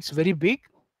FFT, it's very big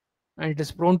and it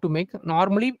is prone to make.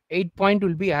 Normally 8-point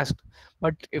will be asked,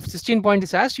 but if 16-point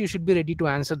is asked, you should be ready to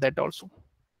answer that also.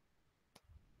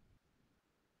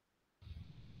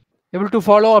 Able to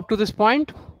follow up to this point?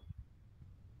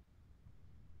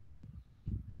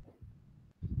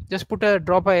 Just put a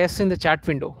drop a S in the chat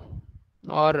window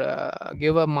or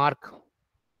give a mark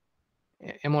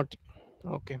emoji.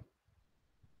 Okay,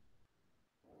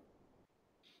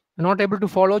 not able to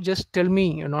follow, just tell me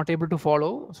you're not able to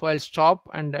follow, so I'll stop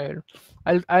and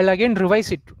I'll again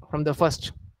revise it from the first.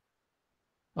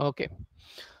 Okay,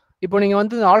 இப்போ நீங்க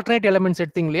வந்து alternate elements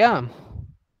எடுத்தீங்க இல்லையா,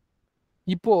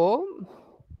 இப்போ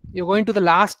you're going to the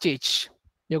last stage.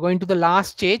 You're going to the last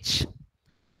stage.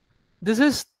 This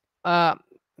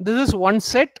is one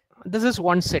set, this is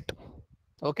one set.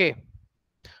 Okay,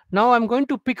 now I'm going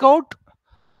to pick out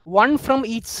one from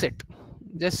each set.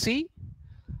 Just see,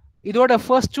 இதோட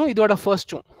first two, இதோட first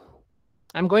two.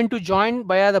 I'm going to join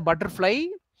via the butterfly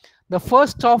the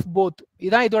first of both.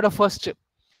 இதான் இதோட first.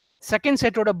 Second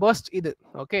set ஓட burst இது.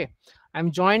 Okay, I'm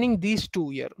joining these two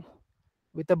here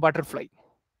with a butterfly.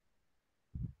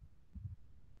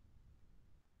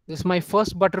 This is my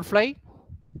first butterfly,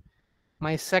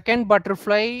 my second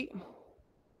butterfly,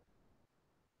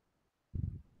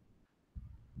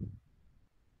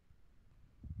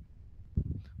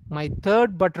 my third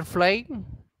butterfly,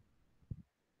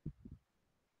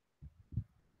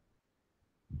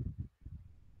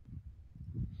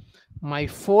 my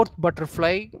fourth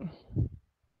butterfly,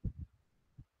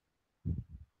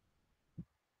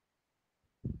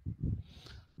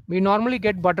 we normally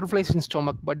get butterflies in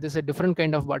stomach, but this is a different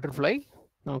kind of butterfly.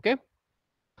 Okay,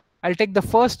 I'll take the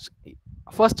first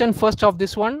and first of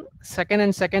this one, second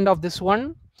and second of this one,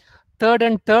 third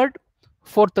and third,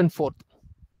 fourth and fourth.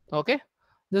 Okay,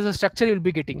 this is the structure you'll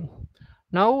be getting.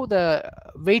 Now the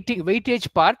weightage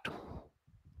part.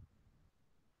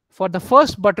 For the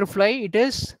first butterfly, it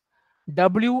is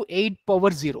W8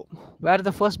 power 0. Where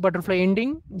the first butterfly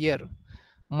ending? Here,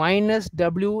 minus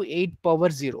W8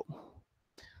 power 0.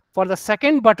 For the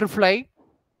second butterfly,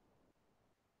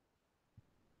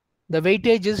 the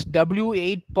weightage is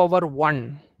W8 power 1.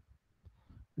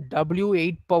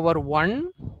 W8 power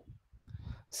 1.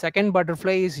 Second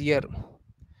butterfly is here,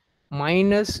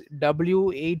 minus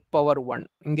W8 power 1.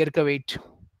 Inga irukka weight.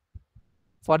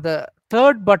 For the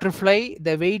third butterfly,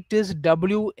 the weight is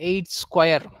W8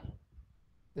 square.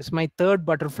 This is my third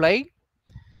butterfly.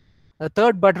 The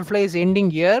third butterfly is ending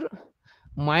here,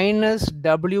 minus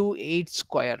W8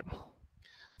 square.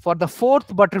 For the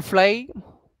fourth butterfly,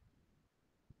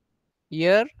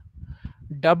 here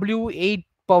W8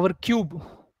 power cube.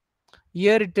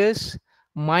 Here it is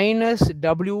minus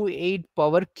W8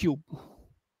 power cube.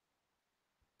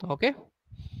 Okay.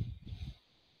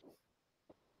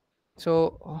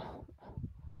 So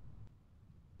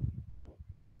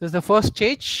this is the first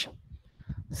stage,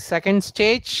 second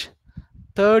stage,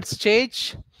 third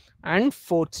stage, and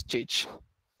fourth stage.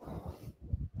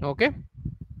 Okay.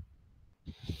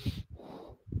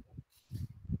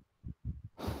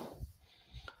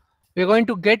 We're going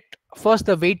to get first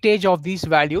the weightage of these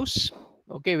values.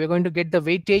 Okay, we're going to get the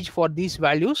weightage for these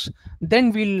values,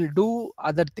 then we'll do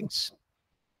other things.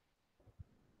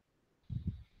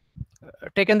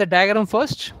 Taken the diagram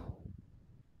first.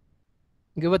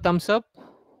 Give a thumbs up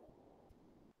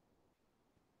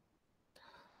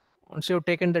once you've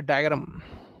taken the diagram.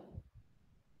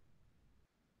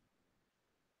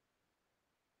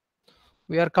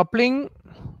 We are coupling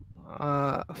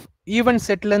even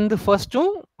set length first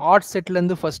to odd set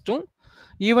length first to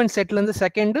even set length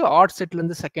second, odd set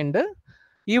length second,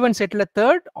 even settler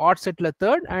third, odd settler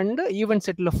third, and even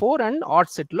settler 4 and odd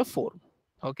settler 4.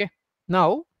 Okay.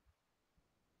 Now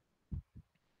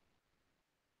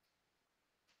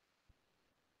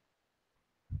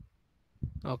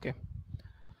okay,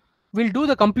 we'll do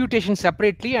the computation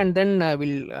separately and then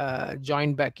we'll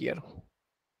join back here.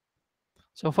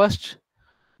 So first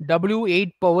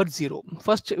W8 power 0.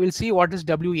 First we'll see what is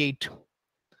W8.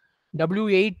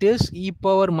 W8 is e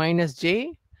power minus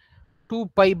j 2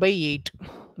 pi by 8,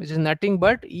 which is nothing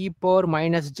but e power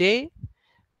minus j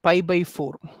pi by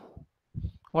 4.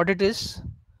 What it is?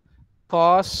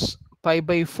 Cos pi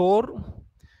by 4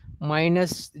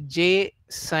 minus j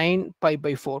sine pi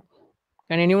by 4.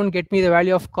 Can anyone get me the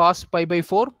value of cos pi by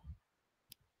 4?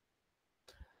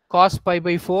 Cos pi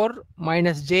by 4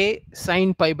 minus j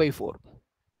sine pi by 4.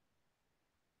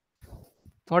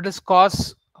 What is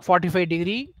cos 45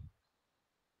 degree?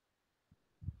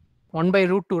 1 by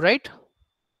root 2, right?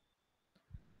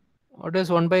 What is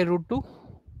 1 by root 2?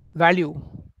 Value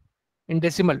in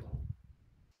decimal.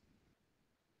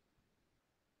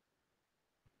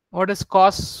 What is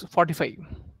cos 45?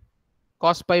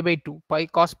 Cos pi by 2,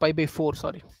 cos pi by 4,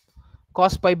 sorry.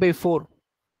 Cos pi by 4.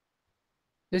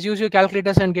 Just use your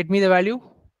calculators and get me the value.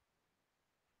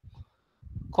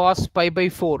 Cos pi by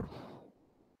 4.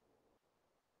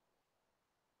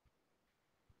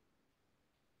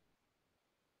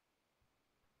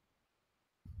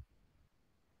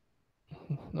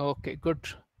 Okay, good.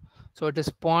 So it is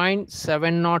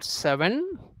 0.707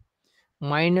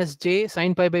 minus j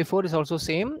sine pi by 4 is also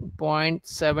same,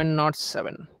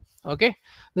 0.707. Okay,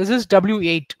 this is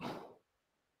W8.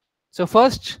 So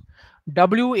first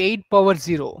W8 power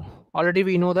 0. Already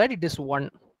we know that it is 1.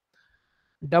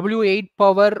 W8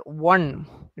 power 1,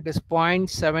 it is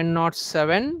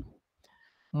 0.707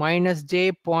 minus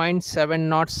j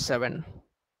 0.707.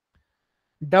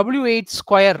 W8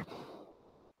 square.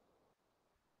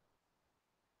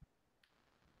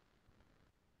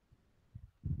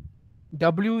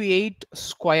 W8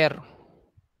 square.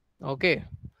 Okay.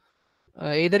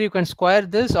 Either you can square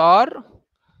this or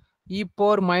e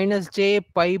power minus j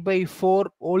pi by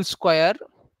 4 whole square.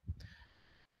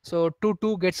 So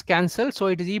 2 gets cancelled. So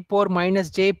it is e power minus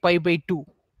j pi by 2.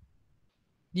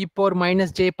 E power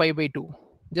minus j pi by 2.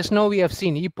 Just now we have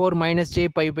seen e power minus j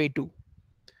pi by 2.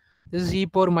 This is e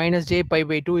power minus j pi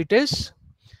by 2. It is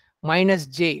minus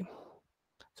j.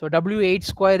 So W8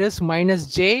 square is minus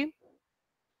j.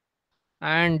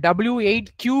 And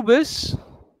W8 cube is,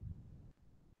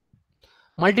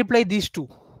 multiply these two.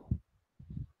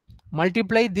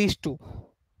 Multiply these two.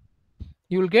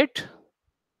 You will get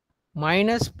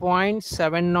minus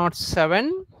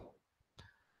 0.707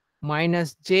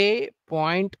 minus j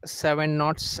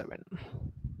 0.707.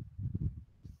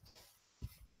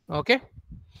 Okay.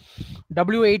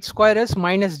 W8 square is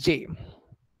minus j.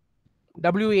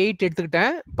 W8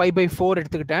 எடுத்துக்கிட்டேன், pi by 4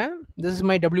 எடுத்துக்கிட்டேன். This is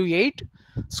my W8.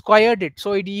 Squared it.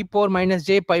 So it e power minus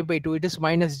j pi by 2. It is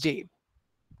minus j.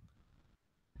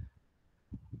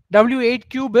 W8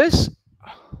 cube is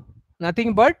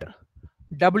nothing but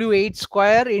W8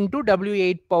 square into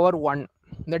W8 power 1.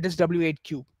 That is W8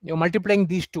 cube. You're multiplying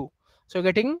these two. So you're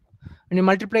getting, when you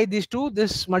multiply these two,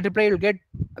 this multiply will get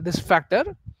this factor.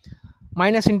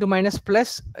 Minus into minus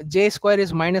plus, j square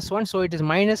is minus 1. So it is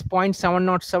minus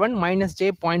 0.707 minus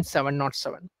j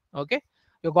 0.707. Okay.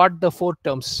 You got the 4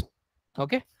 terms.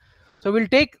 Okay. So we'll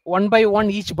take one by one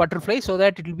each butterfly so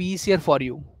that it will be easier for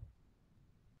you.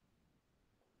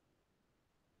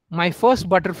 My first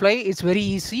butterfly is very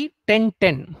easy, 10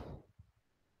 10.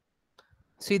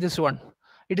 See this one,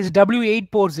 it is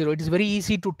W840. It is very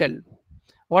easy to tell.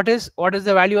 What is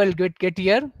the value I'll get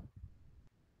here?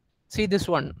 See this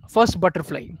one, first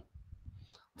butterfly.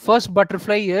 First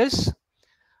butterfly is,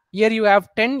 here you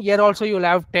have 10, here also you will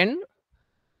have 10.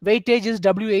 Weightage is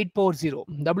W840.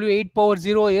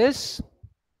 W840 is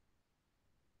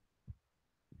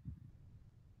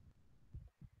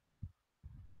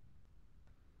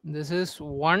this is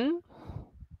 1,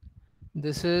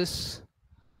 this is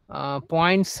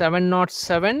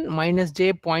 0.707 minus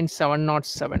j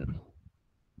 0.707.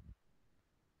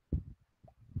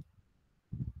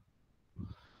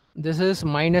 This is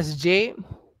minus j,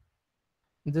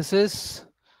 this is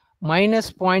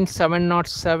minus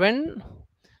 0.707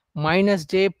 minus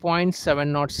j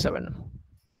 0.707.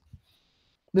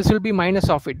 This will be minus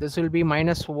of it. This will be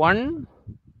minus 1.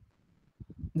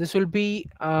 This will be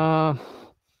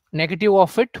negative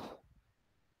of it.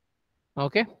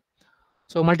 Okay.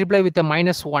 So multiply with the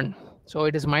minus 1. So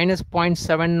it is minus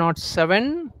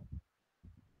 0.707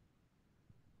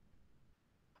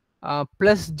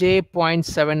 plus j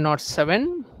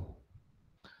 0.707.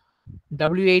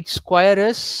 W8 square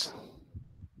is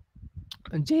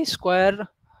j square.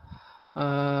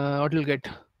 What will get?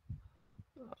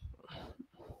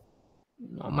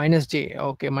 Minus j.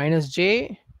 Okay, minus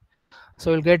j.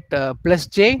 So we'll get plus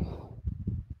j.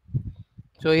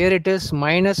 So here it is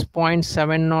minus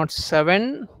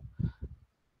 0.707.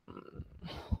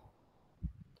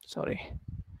 Sorry,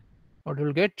 what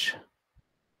will get?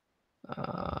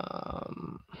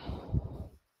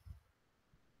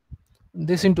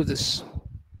 This into this.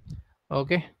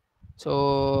 Okay,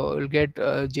 so we'll get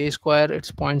j square.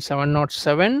 It's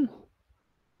 0.707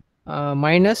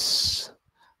 minus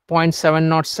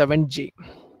 0.707 j.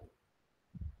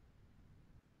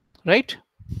 Right?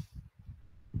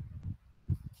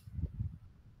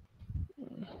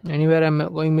 Anywhere I'm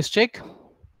going mistake?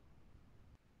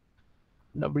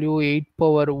 W8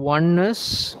 power 1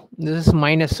 is, this is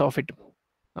minus of it.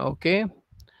 Okay,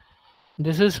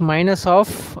 this is minus of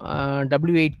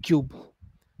W8 cube.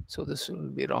 So this will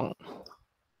be wrong.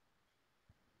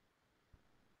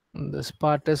 This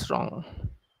part is wrong.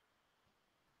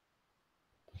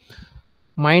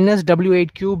 Minus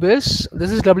W8 cube is, this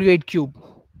is W8 cube.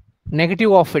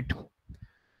 Negative of it,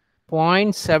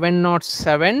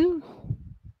 0.707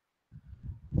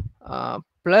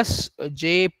 plus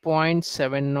j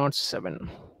 0.707.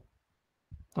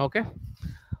 Okay,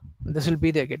 this will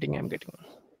be the I'm getting.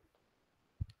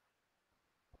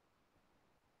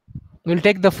 We'll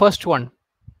take the first one,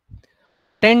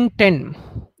 10 10.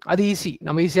 That's easy.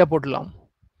 We easy pottalam.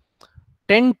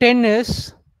 10 10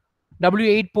 is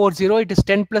W840. It is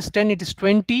 10 plus 10. It is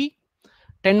 20.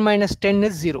 10 minus 10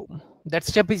 is 0. That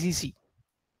step is easy.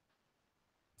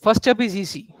 First step is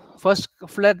easy. First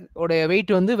flag weight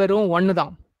வந்து வெறும் 1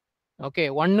 தான். Okay,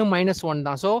 1 minus 1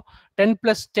 தான். So 10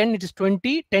 plus 10 it is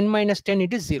 20. 10 minus 10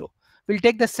 it is 0. We'll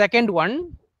take the second one.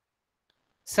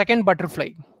 Second butterfly.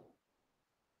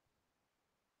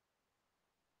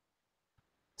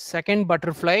 Second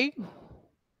butterfly.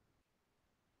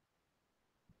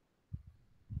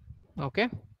 Okay.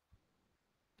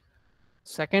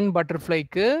 Second butterfly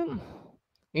ku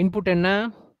input enna?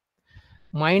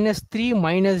 Minus 3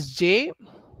 minus j.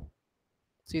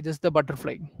 See, this is the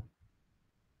butterfly.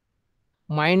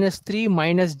 Minus 3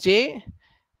 minus j.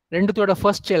 Rendu thoda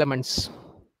first elements.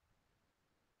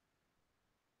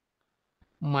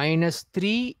 Minus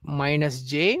 3 minus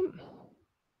j.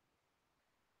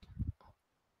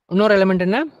 Another element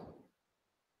enna?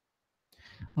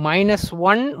 Minus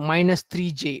 1 minus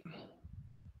 3j.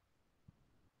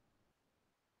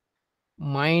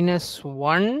 Minus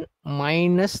 1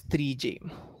 minus 3j.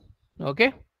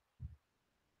 Okay.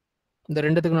 The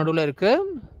ரெண்டுத்துக்கு நடுவுல இருக்கு.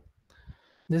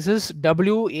 This is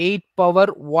W8 power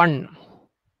 1.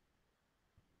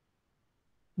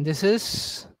 This is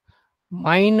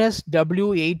minus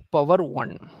W8 power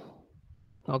 1.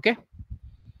 Okay.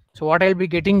 So what I'll be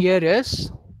getting here is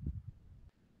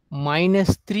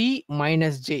minus 3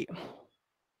 minus j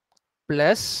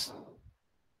plus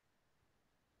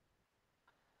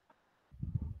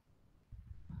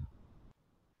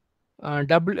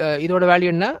இதோட value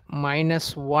என்ன? minus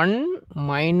 1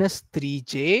 minus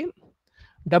 3j.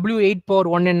 W8 power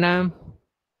 1 என்ன?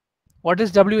 What is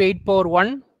W8 power 1?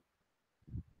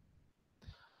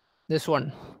 This one.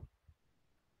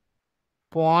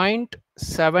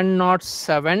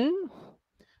 0.707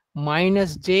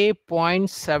 minus j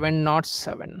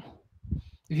 0.707.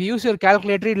 If you use your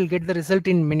calculator, it will get the result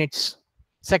in minutes,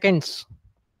 seconds,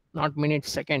 not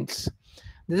minutes, seconds.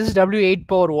 This is W8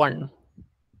 power 1.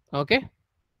 Okay.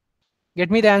 Get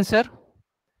me the answer.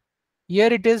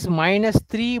 Here it is minus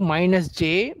 3 minus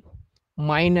j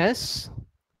minus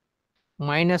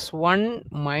 1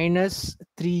 minus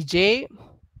 3j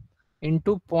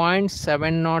into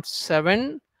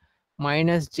 0.707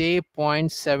 minus j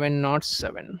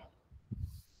 0.707.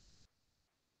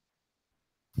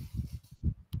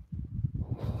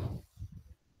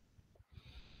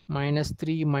 Minus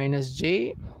 3 minus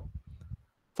j.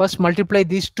 First multiply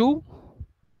these two.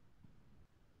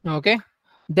 Okay.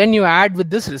 Then you add with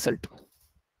this result.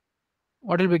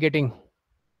 What will be getting?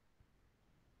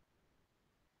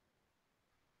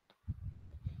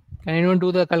 Can anyone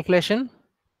do the calculation?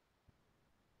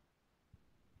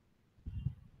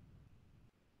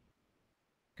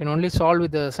 Can only solve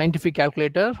with the scientific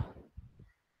calculator.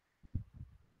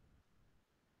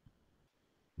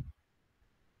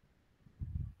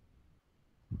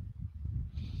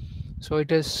 So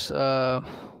it is, I'll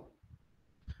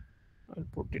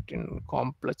put it in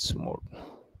complex mode.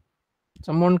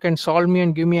 Someone can solve me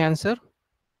and give me answer.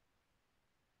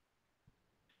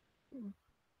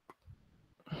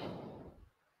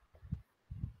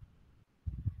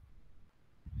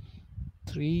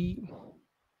 3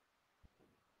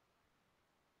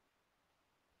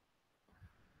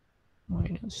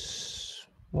 minus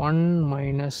 1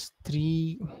 minus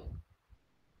 3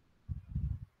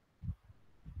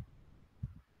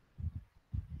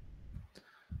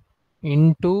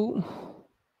 into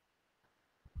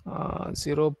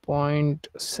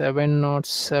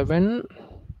 0.707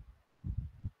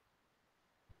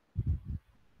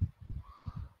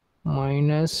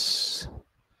 minus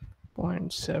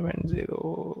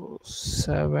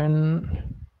 0.707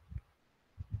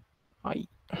 I.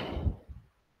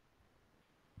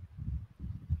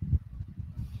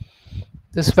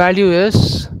 This value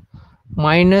is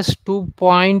minus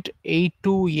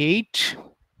 2.828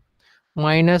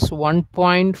 minus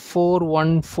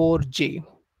 1.414J.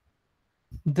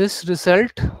 This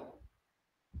result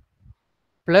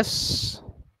plus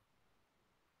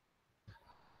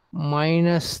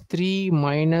minus 3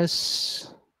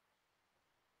 minus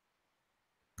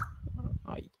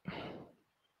I.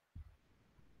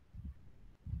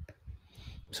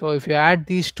 So if you add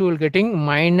these two, you're getting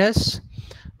minus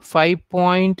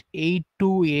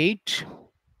 5.828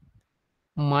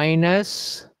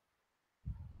 minus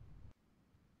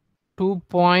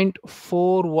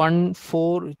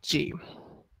 2.414J.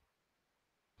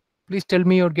 Please tell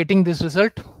me you're getting this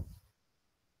result.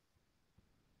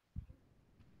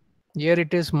 Here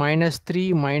it is minus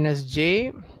 3 minus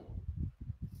J.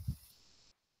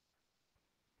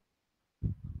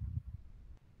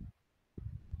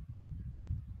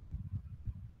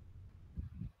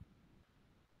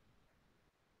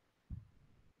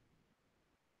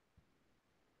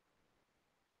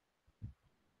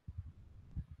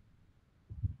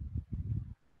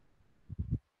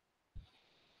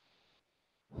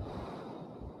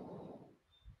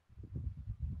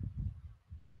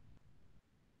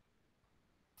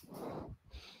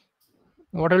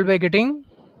 What will be getting?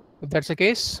 If that's the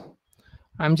case,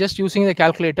 I'm just using the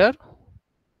calculator.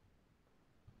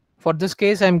 For this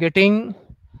case, I'm getting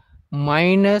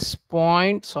minus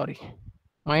minus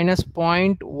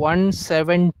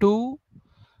 0.172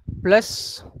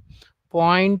 plus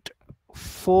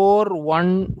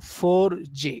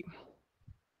 0.414J.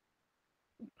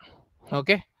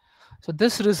 Okay, so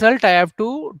this result I have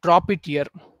to drop it here.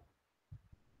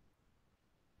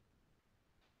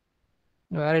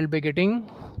 Where I'll be getting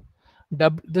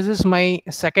this is my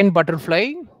second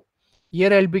butterfly.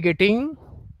 Here I'll be getting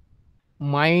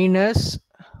minus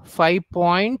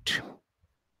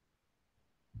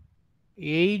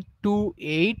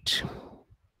 5.828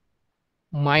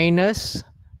 minus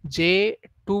J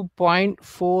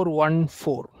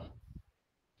 2.414.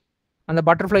 And the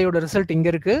butterfly result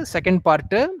inga irukku. Second part.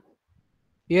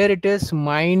 Here it is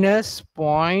minus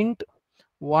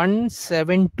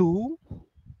 0.172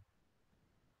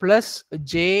 plus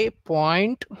J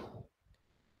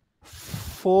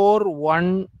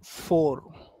 0.414.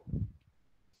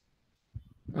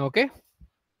 Okay.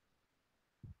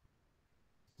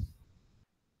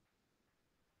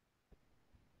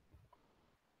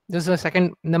 This is the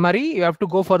second. In the Mari, you have to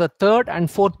go for the third and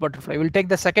fourth butterfly. We'll take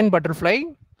the second butterfly.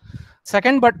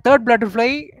 Third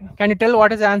butterfly. Can you tell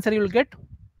what is the answer you will get?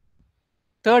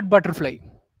 Third butterfly.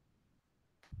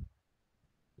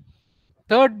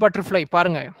 Third butterfly.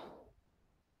 Paranga.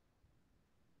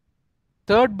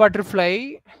 Third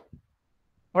butterfly.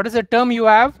 What is the term you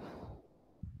have?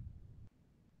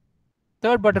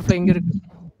 Third butterfly.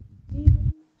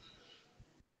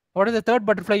 What is the third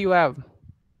butterfly you have?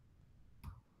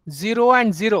 0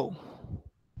 and 0.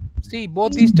 See,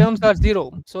 both these terms are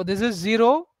 0. So this is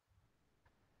 0.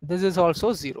 This is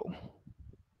also 0.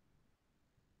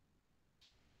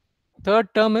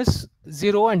 Third term is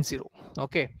 0 and 0.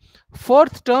 Okay.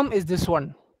 Fourth term is this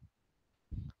one.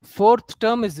 Fourth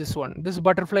term is this one. This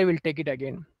butterfly will take it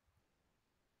again.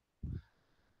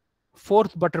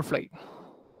 Fourth butterfly.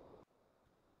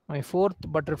 My fourth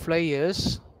butterfly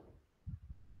is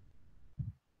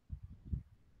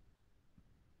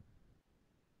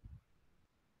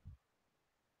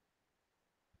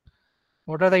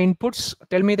what are the inputs?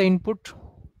 Tell me the input.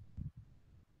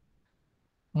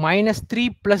 Minus 3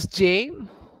 plus j.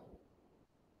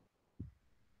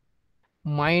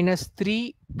 Minus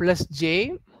 3 plus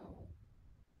j.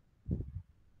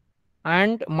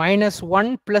 And minus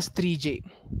 1 plus 3j.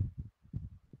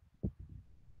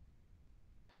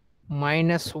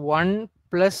 Minus 1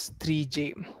 plus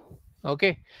 3j.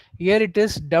 Okay. Here it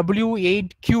is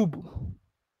W8 cube.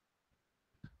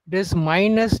 It is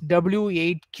minus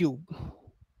W8 cube.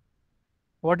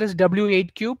 What is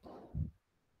W8 cube?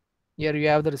 Here you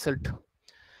have the result.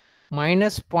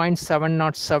 Minus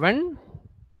 0.707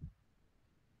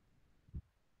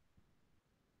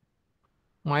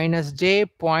 minus j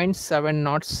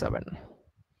 0.707.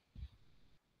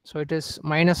 So it is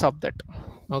minus of that.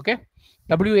 Okay.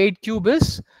 W8 cube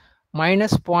is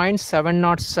minus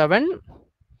 0.707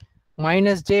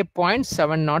 minus j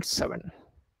 0.707.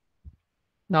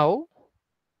 Now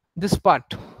this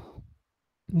part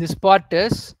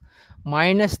is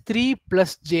minus 3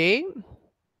 plus j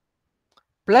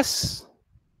plus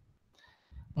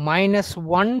minus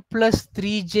 1 plus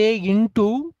 3j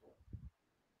into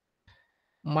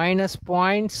minus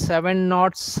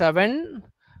 0.707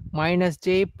 minus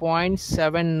j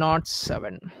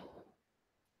 0.707.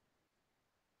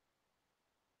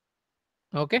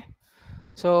 Okay.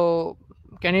 So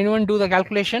can anyone do the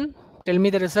calculation? Tell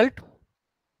me the result.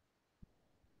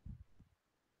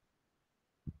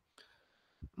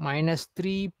 Minus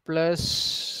 3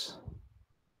 plus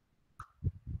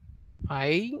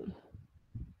I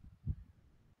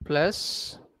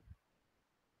plus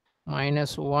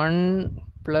minus 1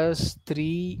 plus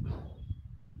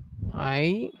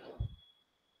 3I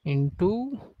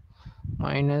into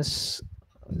minus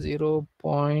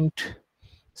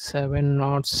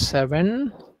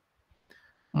 0.707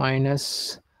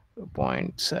 minus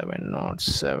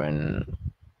 0.707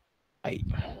 I.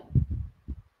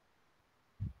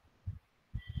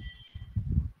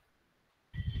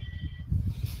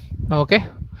 Okay,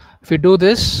 if you do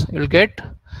this, you'll get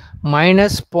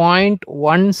minus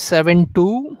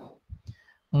 0.172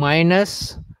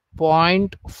 minus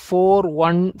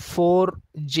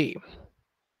 0.414j.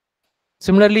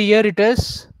 Similarly, here it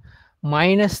is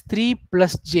minus 3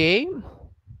 plus j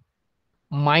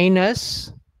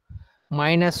minus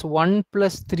 1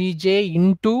 plus 3j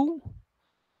into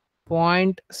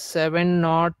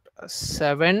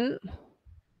 0.707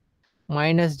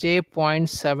 minus j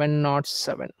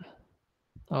 0.707.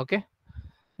 Okay,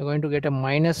 you're going to get a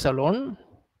minus alone.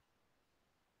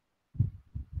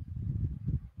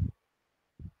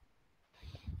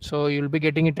 So you'll be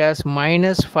getting it as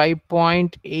minus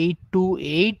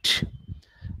 5.828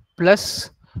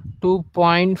 plus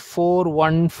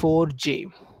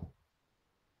 2.414j.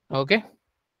 Okay,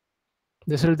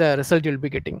 this is the result you'll be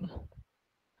getting.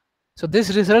 So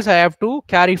this results I have to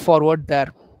carry forward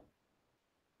there.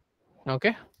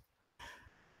 Okay,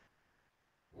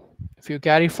 if you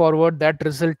carry forward that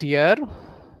result here,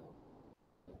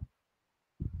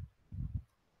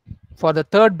 for the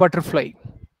third butterfly,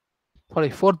 for the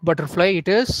fourth butterfly, it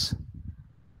is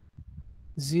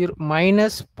 0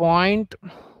 minus point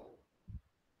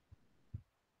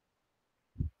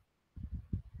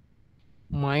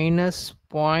minus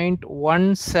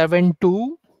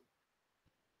 0.172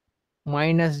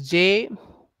 minus j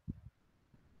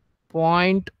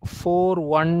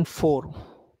 0.414,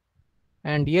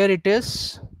 and here it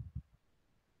is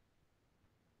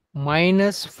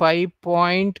minus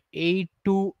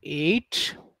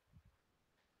 5.828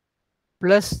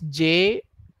 plus j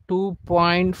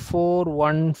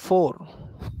 2.414.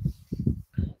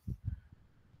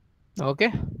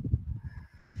 Okay,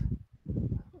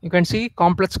 you can see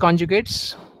complex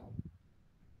conjugates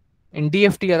in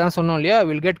DFT. Adan sonnnom illaya,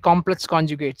 we'll get complex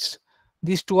conjugates.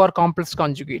 These two are complex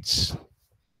conjugates.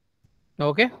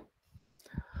 Okay,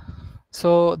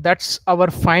 so that's our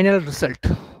final result.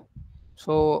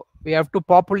 So we have to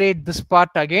populate this part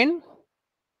again.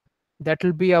 That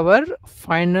will be our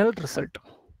final result.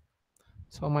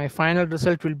 So my final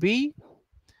result will be,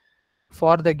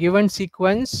 for the given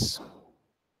sequence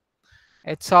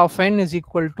h of n is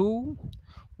equal to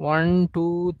 1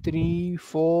 2 3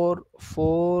 4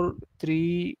 4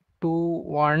 3 2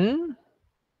 1.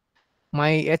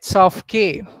 My h of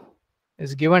k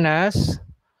is given as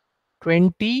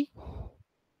 20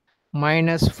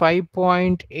 minus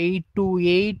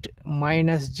 5.828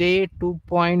 minus j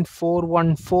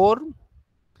 2.414,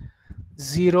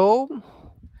 0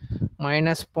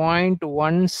 minus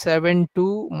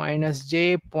 0.172 minus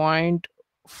j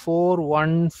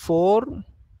 0.414,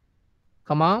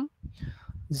 comma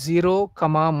 0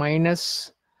 comma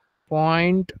minus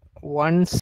 0.1